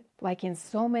isolated, like in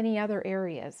so many other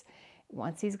areas,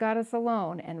 once he's got us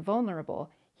alone and vulnerable,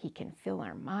 he can fill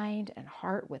our mind and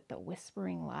heart with the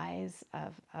whispering lies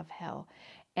of hell.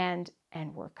 And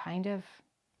we're kind of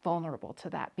vulnerable to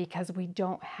that because we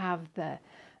don't have the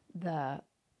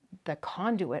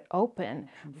conduit open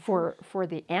for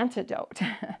the antidote.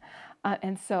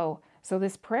 And so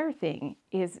this prayer thing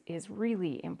is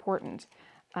really important.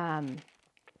 And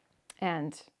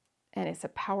it's a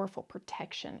powerful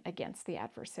protection against the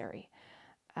adversary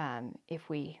if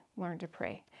we learn to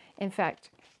pray. In fact,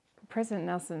 President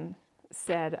Nelson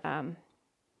said,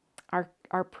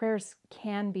 our prayers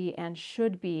can be and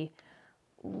should be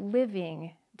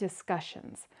living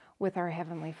discussions with our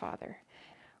Heavenly Father.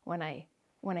 When I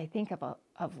think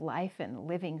of life and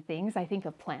living things, I think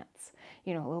of plants.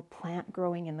 You know, a little plant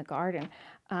growing in the garden.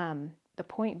 The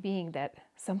point being that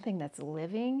something that's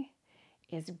living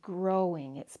is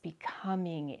growing, it's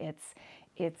becoming,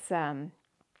 it's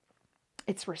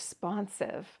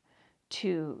responsive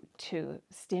to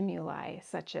stimuli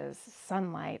such as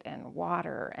sunlight and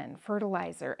water and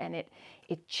fertilizer, and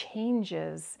it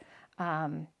changes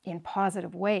in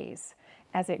positive ways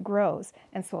as it grows.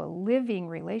 And so a living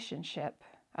relationship,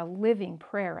 a living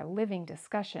prayer, a living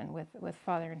discussion with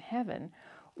Father in heaven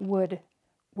would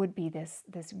be this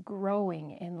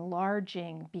growing,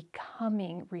 enlarging,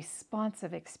 becoming,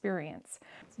 responsive experience.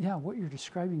 Yeah, what you're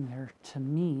describing there to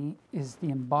me is the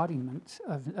embodiment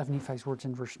of Nephi's words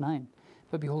in verse 9.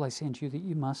 But behold, I say unto you that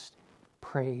you must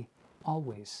pray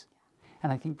always.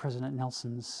 And I think President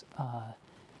Nelson's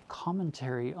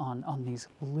commentary on these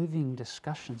living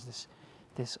discussions,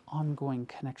 this ongoing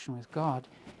connection with God,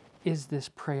 is this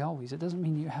pray always. It doesn't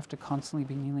mean you have to constantly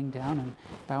be kneeling down and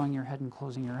bowing your head and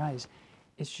closing your eyes.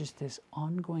 It's just this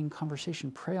ongoing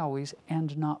conversation. Pray always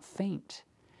and not faint.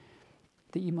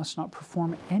 That ye must not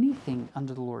perform anything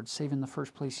unto the Lord, save in the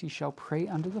first place ye shall pray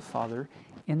unto the Father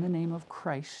in the name of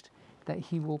Christ, that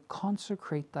he will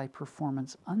consecrate thy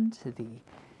performance unto thee,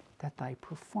 that thy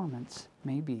performance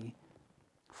may be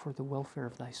for the welfare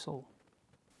of thy soul.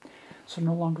 So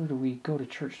no longer do we go to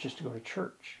church just to go to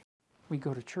church. We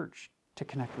go to church to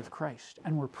connect with Christ,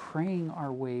 and we're praying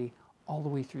our way all the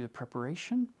way through the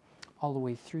preparation, all the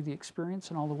way through the experience,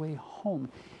 and all the way home.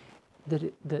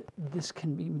 That this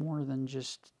can be more than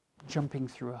just jumping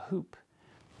through a hoop.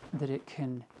 That it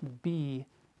can be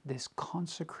this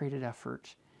consecrated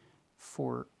effort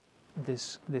for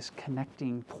this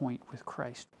connecting point with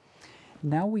Christ.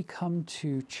 Now we come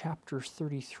to chapter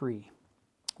 33,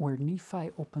 where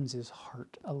Nephi opens his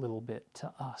heart a little bit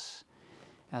to us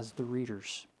as the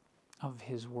readers of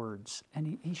his words.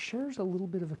 And he shares a little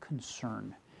bit of a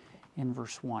concern in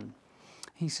verse 1.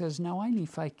 He says, Now I,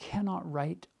 Nephi, cannot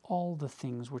write all the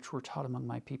things which were taught among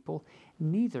my people,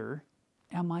 neither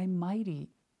am I mighty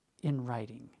in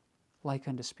writing, like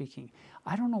unto speaking.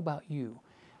 I don't know about you,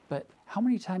 but how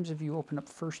many times have you opened up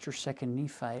 1st or 2nd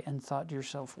Nephi and thought to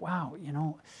yourself, wow, you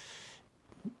know,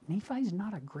 Nephi's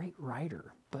not a great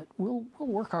writer, but we'll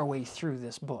work our way through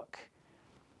this book.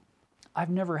 I've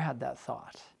never had that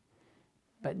thought.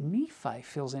 But Nephi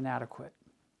feels inadequate.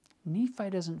 Nephi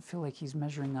doesn't feel like he's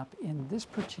measuring up in this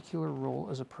particular role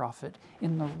as a prophet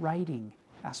in the writing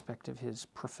aspect of his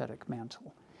prophetic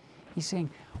mantle. He's saying,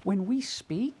 when we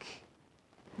speak,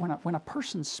 when a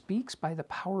person speaks by the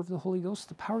power of the Holy Ghost,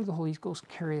 the power of the Holy Ghost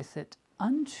carrieth it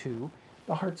unto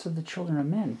the hearts of the children of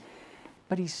men.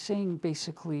 But he's saying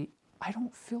basically, I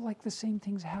don't feel like the same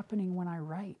thing's happening when I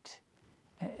write.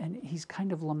 And he's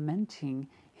kind of lamenting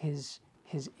his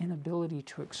inability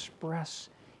to express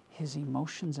his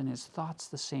emotions and his thoughts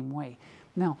the same way.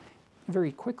 Now,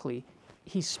 very quickly,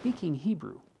 he's speaking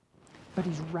Hebrew, but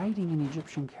he's writing in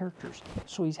Egyptian characters.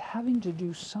 So he's having to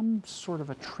do some sort of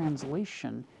a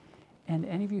translation. And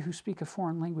any of you who speak a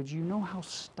foreign language, you know how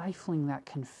stifling that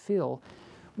can feel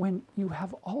when you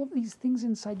have all of these things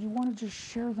inside. You want to just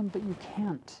share them, but you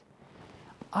can't.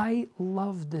 I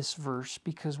love this verse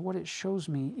because what it shows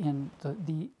me in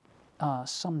the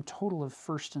sum total of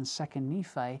 1st and 2nd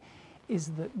Nephi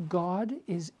is that God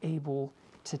is able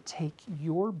to take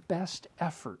your best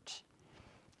effort,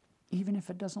 even if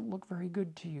it doesn't look very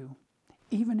good to you,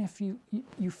 even if you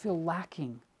feel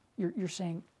lacking. You're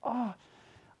saying, oh,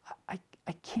 I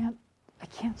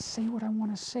can't say what I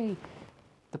want to say.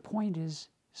 The point is,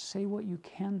 say what you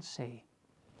can say,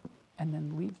 and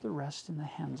then leave the rest in the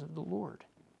hands of the Lord.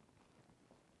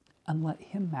 And let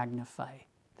him magnify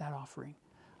that offering.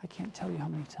 I can't tell you how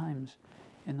many times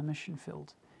in the mission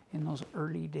field, in those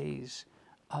early days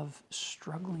of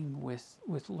struggling with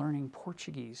learning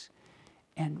Portuguese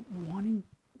and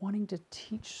wanting to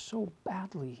teach so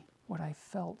badly what I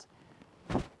felt,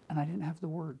 and I didn't have the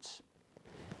words.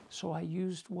 So I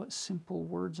used what simple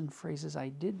words and phrases I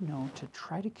did know to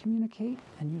try to communicate,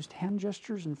 and used hand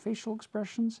gestures and facial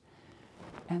expressions,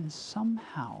 and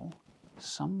somehow,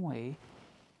 some way,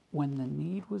 when the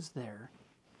need was there,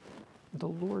 the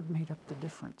Lord made up the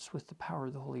difference with the power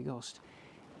of the Holy Ghost.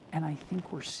 And I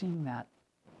think we're seeing that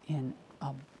in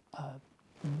an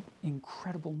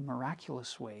incredible,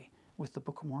 miraculous way with the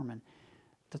Book of Mormon,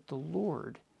 that the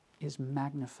Lord is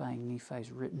magnifying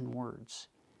Nephi's written words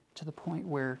to the point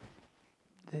where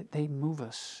they move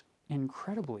us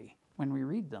incredibly when we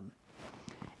read them.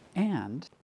 And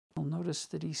You'll notice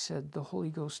that he said the Holy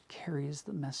Ghost carries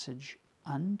the message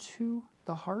unto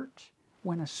the heart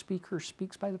when a speaker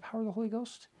speaks by the power of the Holy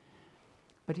Ghost.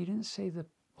 But he didn't say the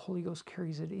Holy Ghost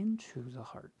carries it into the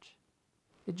heart.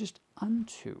 It just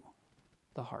unto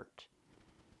the heart.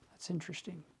 That's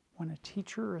interesting. When a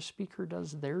teacher or a speaker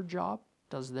does their job,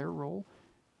 does their role,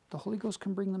 the Holy Ghost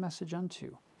can bring the message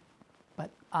unto.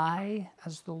 But I,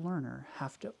 as the learner,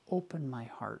 have to open my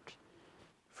heart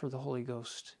for the Holy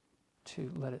Ghost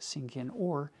to let it sink in,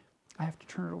 or I have to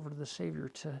turn it over to the Savior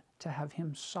to have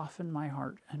him soften my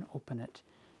heart and open it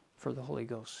for the Holy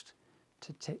Ghost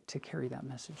to carry that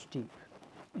message deep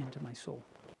into my soul.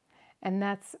 And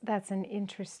that's an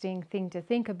interesting thing to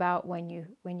think about when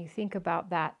you think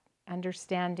about that,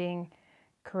 understanding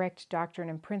correct doctrine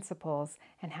and principles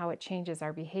and how it changes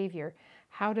our behavior.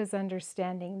 How does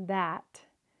understanding that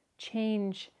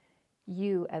change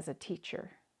you as a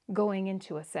teacher going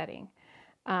into a setting?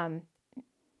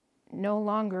 No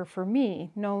longer, for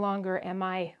me, no longer am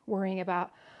I worrying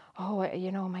about,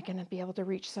 am I going to be able to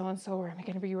reach so-and-so, or am I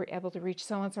going to be able to reach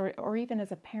so-and-so, or even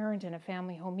as a parent in a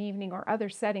family home evening or other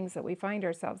settings that we find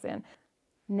ourselves in.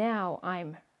 Now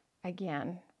I'm,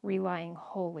 again, relying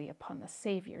wholly upon the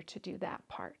Savior to do that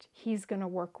part. He's going to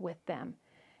work with them.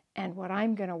 And what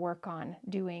I'm going to work on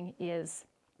doing is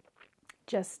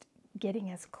just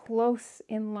getting as close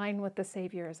in line with the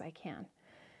Savior as I can.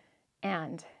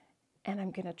 And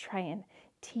I'm going to try and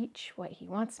teach what he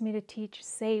wants me to teach,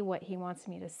 say what he wants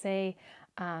me to say,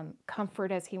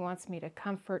 comfort as he wants me to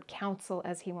comfort, counsel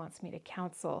as he wants me to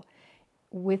counsel,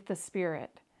 with the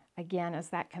Spirit, again, as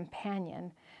that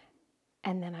companion.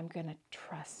 And then I'm going to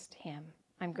trust him.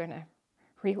 I'm going to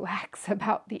relax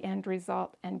about the end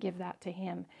result and give that to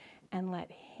him and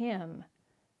let him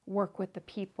work with the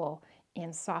people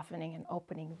in softening and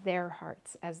opening their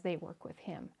hearts as they work with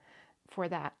him for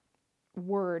that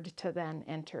word to then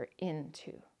enter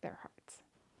into their hearts.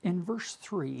 In verse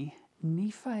 3,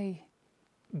 Nephi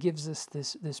gives us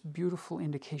this beautiful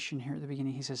indication here at the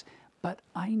beginning. He says, "But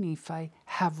I, Nephi,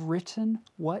 have written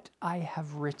what I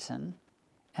have written,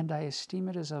 and I esteem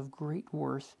it as of great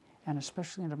worth, and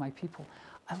especially unto my people."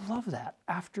 I love that.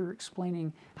 After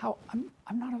explaining how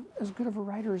I'm not as good of a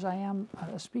writer as I am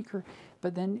a speaker,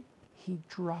 but then he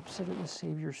drops it at the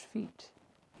Savior's feet.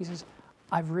 He says,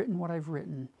 "I've written what I've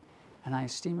written, and I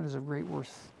esteem it as of great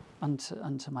worth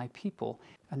unto my people."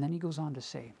 And then he goes on to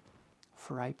say,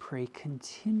 "For I pray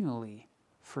continually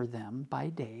for them by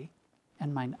day,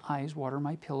 and mine eyes water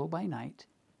my pillow by night,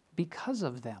 because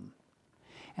of them.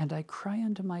 And I cry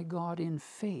unto my God in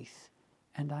faith,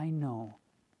 and I know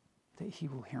that he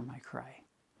will hear my cry."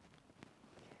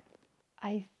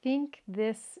 I think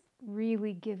this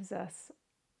really gives us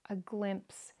a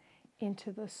glimpse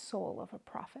into the soul of a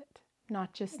prophet,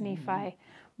 not just Nephi,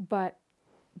 but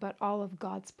all of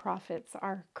God's prophets,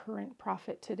 our current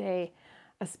prophet today,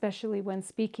 especially when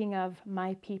speaking of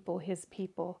my people, his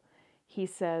people, he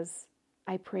says,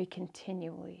 "I pray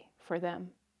continually for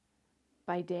them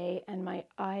by day, and my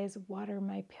eyes water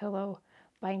my pillow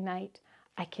by night."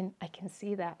 I can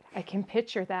see that. I can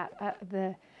picture that.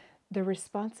 The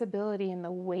responsibility and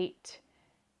the weight.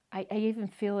 I even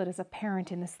feel it as a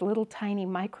parent in this little tiny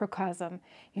microcosm,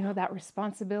 that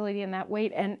responsibility and that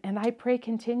weight. And I pray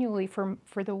continually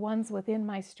for the ones within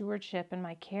my stewardship and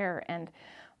my care. And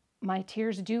my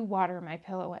tears do water my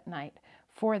pillow at night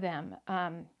for them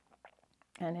and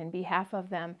in behalf of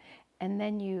them. And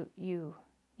then you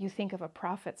think of a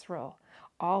prophet's role,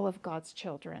 all of God's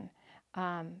children,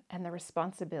 and the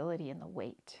responsibility and the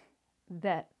weight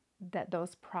that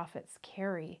those prophets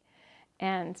carry.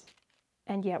 And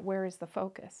yet, where is the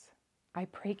focus? I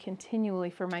pray continually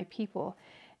for my people,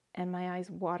 and my eyes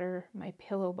water my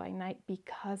pillow by night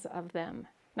because of them.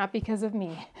 Not because of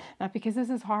me, not because this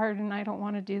is hard and I don't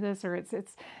want to do this, or it's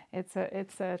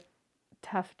a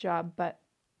tough job, but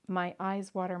my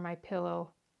eyes water my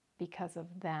pillow because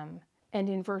of them. And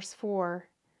in verse 4,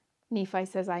 Nephi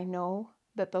says, "I know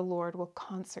that the Lord will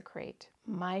consecrate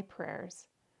my prayers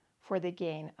for the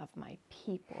gain of my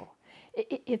people."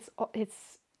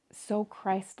 It's so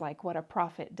Christ-like what a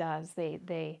prophet does.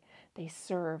 They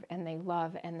serve and they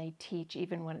love and they teach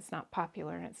even when it's not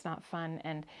popular and it's not fun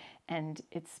and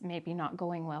it's maybe not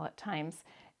going well at times,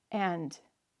 and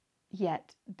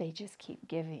yet they just keep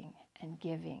giving and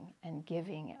giving and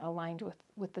giving, aligned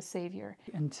with the Savior.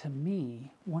 And to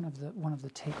me, one of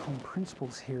the take-home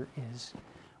principles here is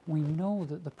we know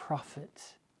that the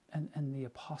prophet and the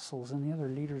apostles and the other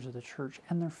leaders of the church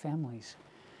and their families,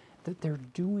 that they're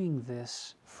doing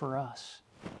this for us.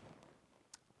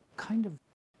 Kind of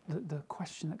the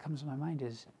question that comes to my mind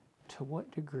is, to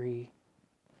what degree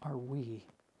are we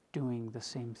doing the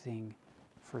same thing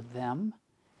for them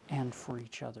and for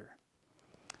each other.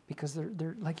 Because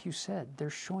they're like you said, they're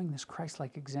showing this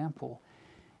Christ-like example,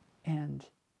 and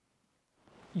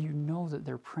you know that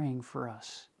they're praying for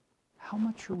us. How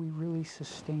much are we really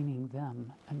sustaining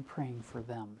them and praying for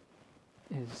them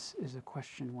is a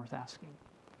question worth asking.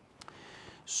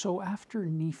 So after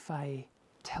Nephi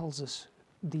tells us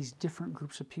these different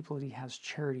groups of people that he has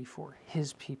charity for,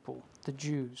 his people, the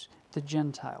Jews, the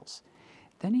Gentiles,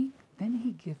 then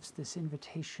he gives this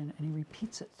invitation, and he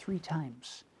repeats it 3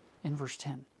 times in verse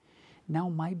 10. Now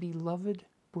my beloved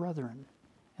brethren,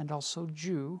 and also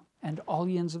Jew, and all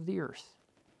ye ends of the earth.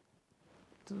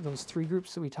 Those 3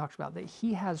 groups that we talked about, that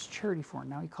he has charity for.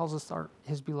 Now he calls us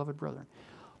his beloved brethren.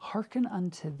 Hearken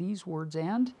unto these words,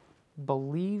 and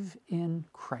believe in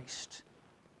Christ.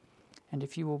 And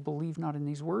if you will believe not in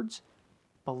these words,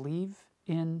 believe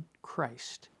in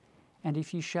Christ. And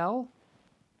if ye shall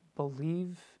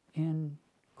believe in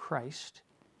Christ,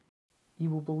 ye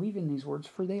will believe in these words,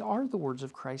 for they are the words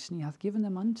of Christ, and he hath given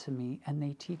them unto me, and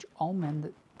they teach all men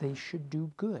that they should do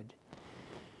good.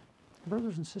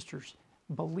 Brothers and sisters,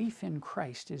 belief in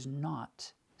Christ is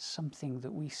not something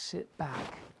that we sit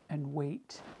back and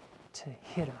wait to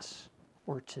hit us,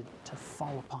 or to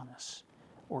fall upon us,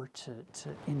 or to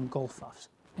engulf us.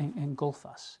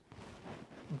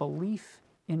 Belief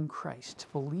in Christ, to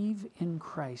believe in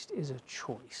Christ, is a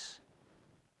choice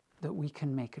that we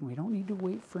can make, and we don't need to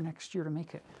wait for next year to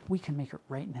make it. We can make it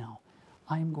right now.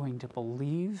 I'm going to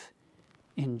believe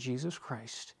in Jesus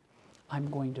Christ. I'm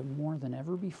going to, more than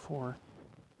ever before,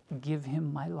 give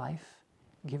him my life,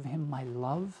 give him my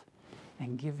love,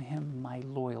 and give him my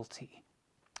loyalty.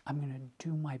 I'm going to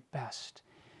do my best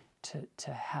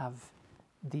to have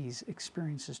these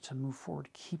experiences, to move forward,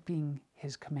 keeping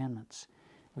his commandments,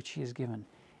 which he has given,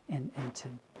 and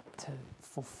to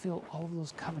fulfill all of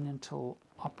those covenantal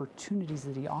opportunities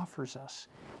that he offers us,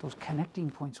 those connecting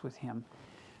points with him.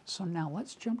 So now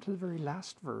let's jump to the very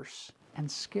last verse and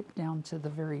skip down to the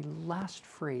very last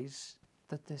phrase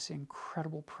that this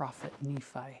incredible prophet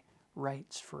Nephi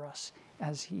writes for us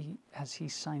as he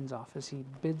signs off, as he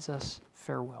bids us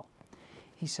farewell.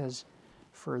 He says,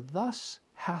 "For thus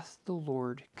hath the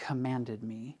Lord commanded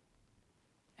me,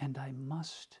 and I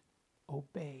must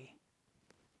obey."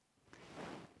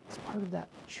 It's part of that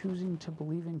choosing to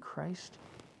believe in Christ,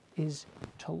 is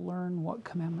to learn what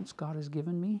commandments God has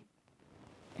given me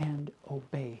and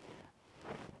obey.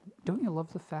 Don't you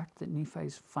love the fact that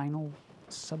Nephi's final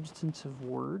substantive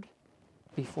word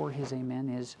before his amen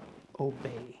is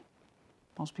obey?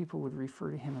 Most people would refer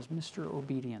to him as Mr.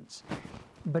 Obedience.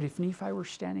 But if Nephi were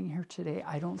standing here today,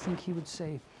 I don't think he would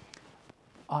say,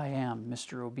 I am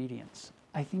Mr. Obedience.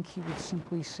 I think he would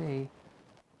simply say,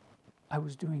 I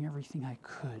was doing everything I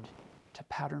could to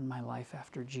pattern my life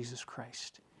after Jesus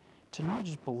Christ, to not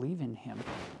just believe in him,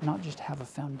 not just have a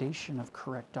foundation of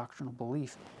correct doctrinal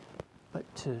belief, but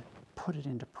to put it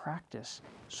into practice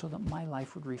so that my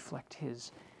life would reflect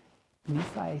his.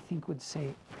 Nephi, I think, would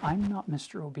say, I'm not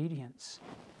Mr. Obedience.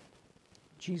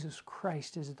 Jesus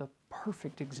Christ is the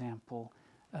perfect example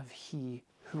of he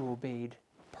who obeyed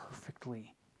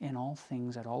perfectly in all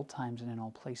things, at all times, and in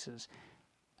all places.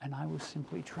 And I was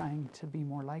simply trying to be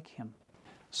more like him.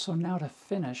 So now, to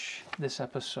finish this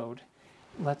episode,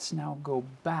 let's now go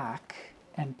back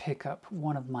and pick up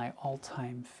one of my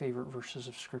all-time favorite verses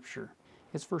of Scripture.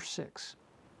 It's verse 6.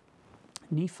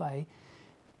 Nephi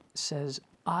says,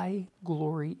 I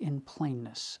glory in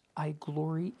plainness. I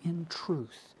glory in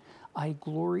truth. I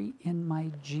glory in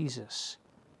my Jesus,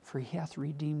 for he hath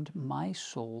redeemed my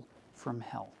soul from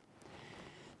hell.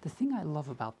 The thing I love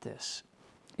about this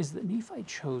is that Nephi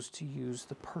chose to use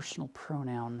the personal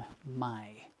pronoun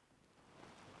my.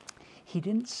 He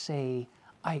didn't say,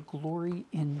 I glory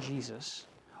in Jesus,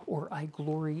 or I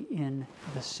glory in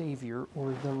the Savior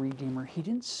or the Redeemer. He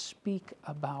didn't speak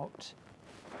about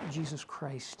Jesus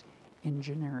Christ in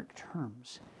generic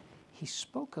terms. He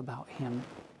spoke about him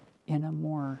in a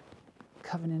more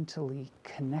covenantally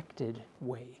connected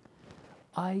way.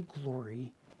 I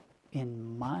glory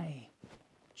in my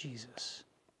Jesus.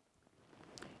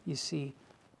 You see,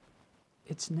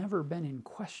 it's never been in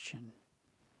question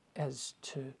as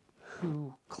to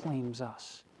who claims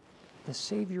us. The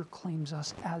Savior claims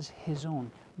us as his own,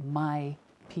 my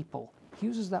people. He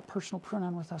uses that personal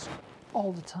pronoun with us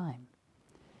all the time.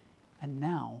 And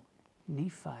now,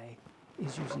 Nephi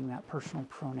is using that personal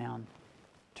pronoun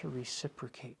to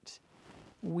reciprocate.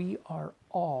 We are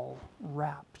all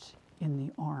wrapped in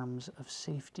the arms of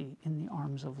safety, in the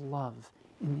arms of love,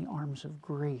 in the arms of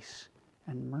grace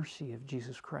and mercy of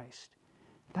Jesus Christ.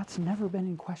 That's never been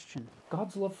in question.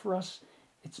 God's love for us,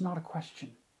 it's not a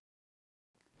question.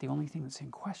 The only thing that's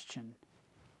in question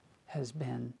has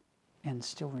been and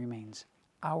still remains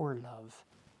our love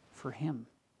for him.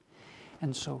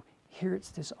 And so here it's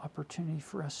this opportunity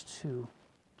for us to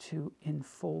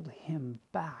enfold him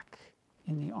back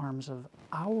in the arms of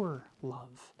our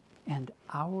love and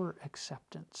our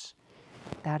acceptance.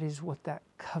 That is what that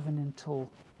covenantal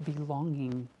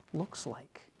belonging looks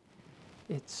like.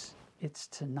 It's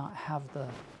to not have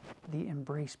the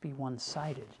embrace be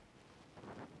one-sided,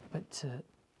 but to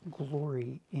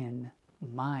glory in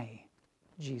my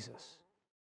Jesus.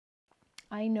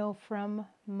 I know from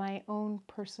my own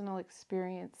personal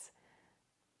experience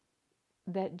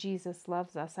that Jesus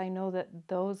loves us. I know that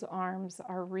those arms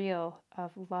are real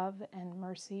of love and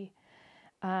mercy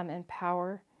and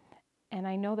power. And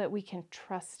I know that we can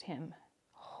trust him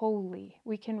wholly.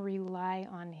 We can rely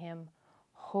on him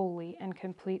wholly and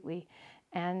completely.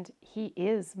 And he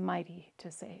is mighty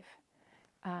to save.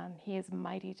 He is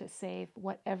mighty to save.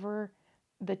 Whatever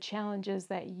the challenges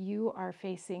that you are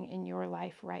facing in your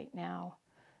life right now,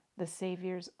 the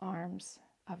Savior's arms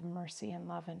of mercy and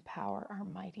love and power are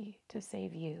mighty to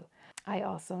save you. I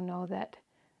also know that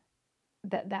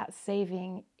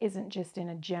saving isn't just in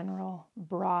a general,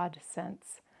 broad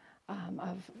sense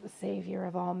of the Savior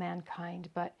of all mankind,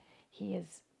 but he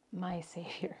is my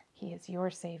Savior. He is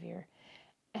your Savior.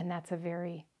 And that's a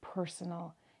very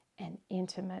personal and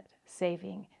intimate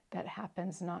saving that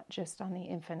happens not just on the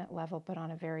infinite level, but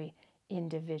on a very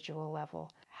individual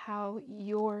level. How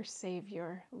your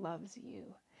Savior loves you.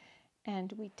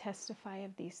 And we testify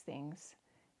of these things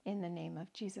in the name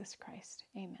of Jesus Christ.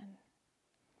 Amen.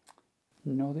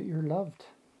 Know that you're loved.